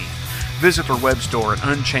tape scene. Visit their web store at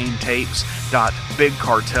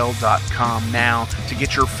unchainedtapes.bigcartel.com now to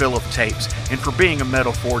get your fill of tapes. And for being a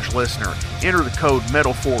Metal Forge listener, enter the code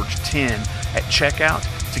METALFORGE10 at checkout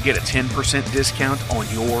to get a 10% discount on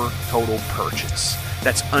your total purchase.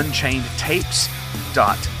 That's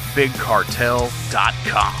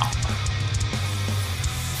unchainedtapes.bigcartel.com.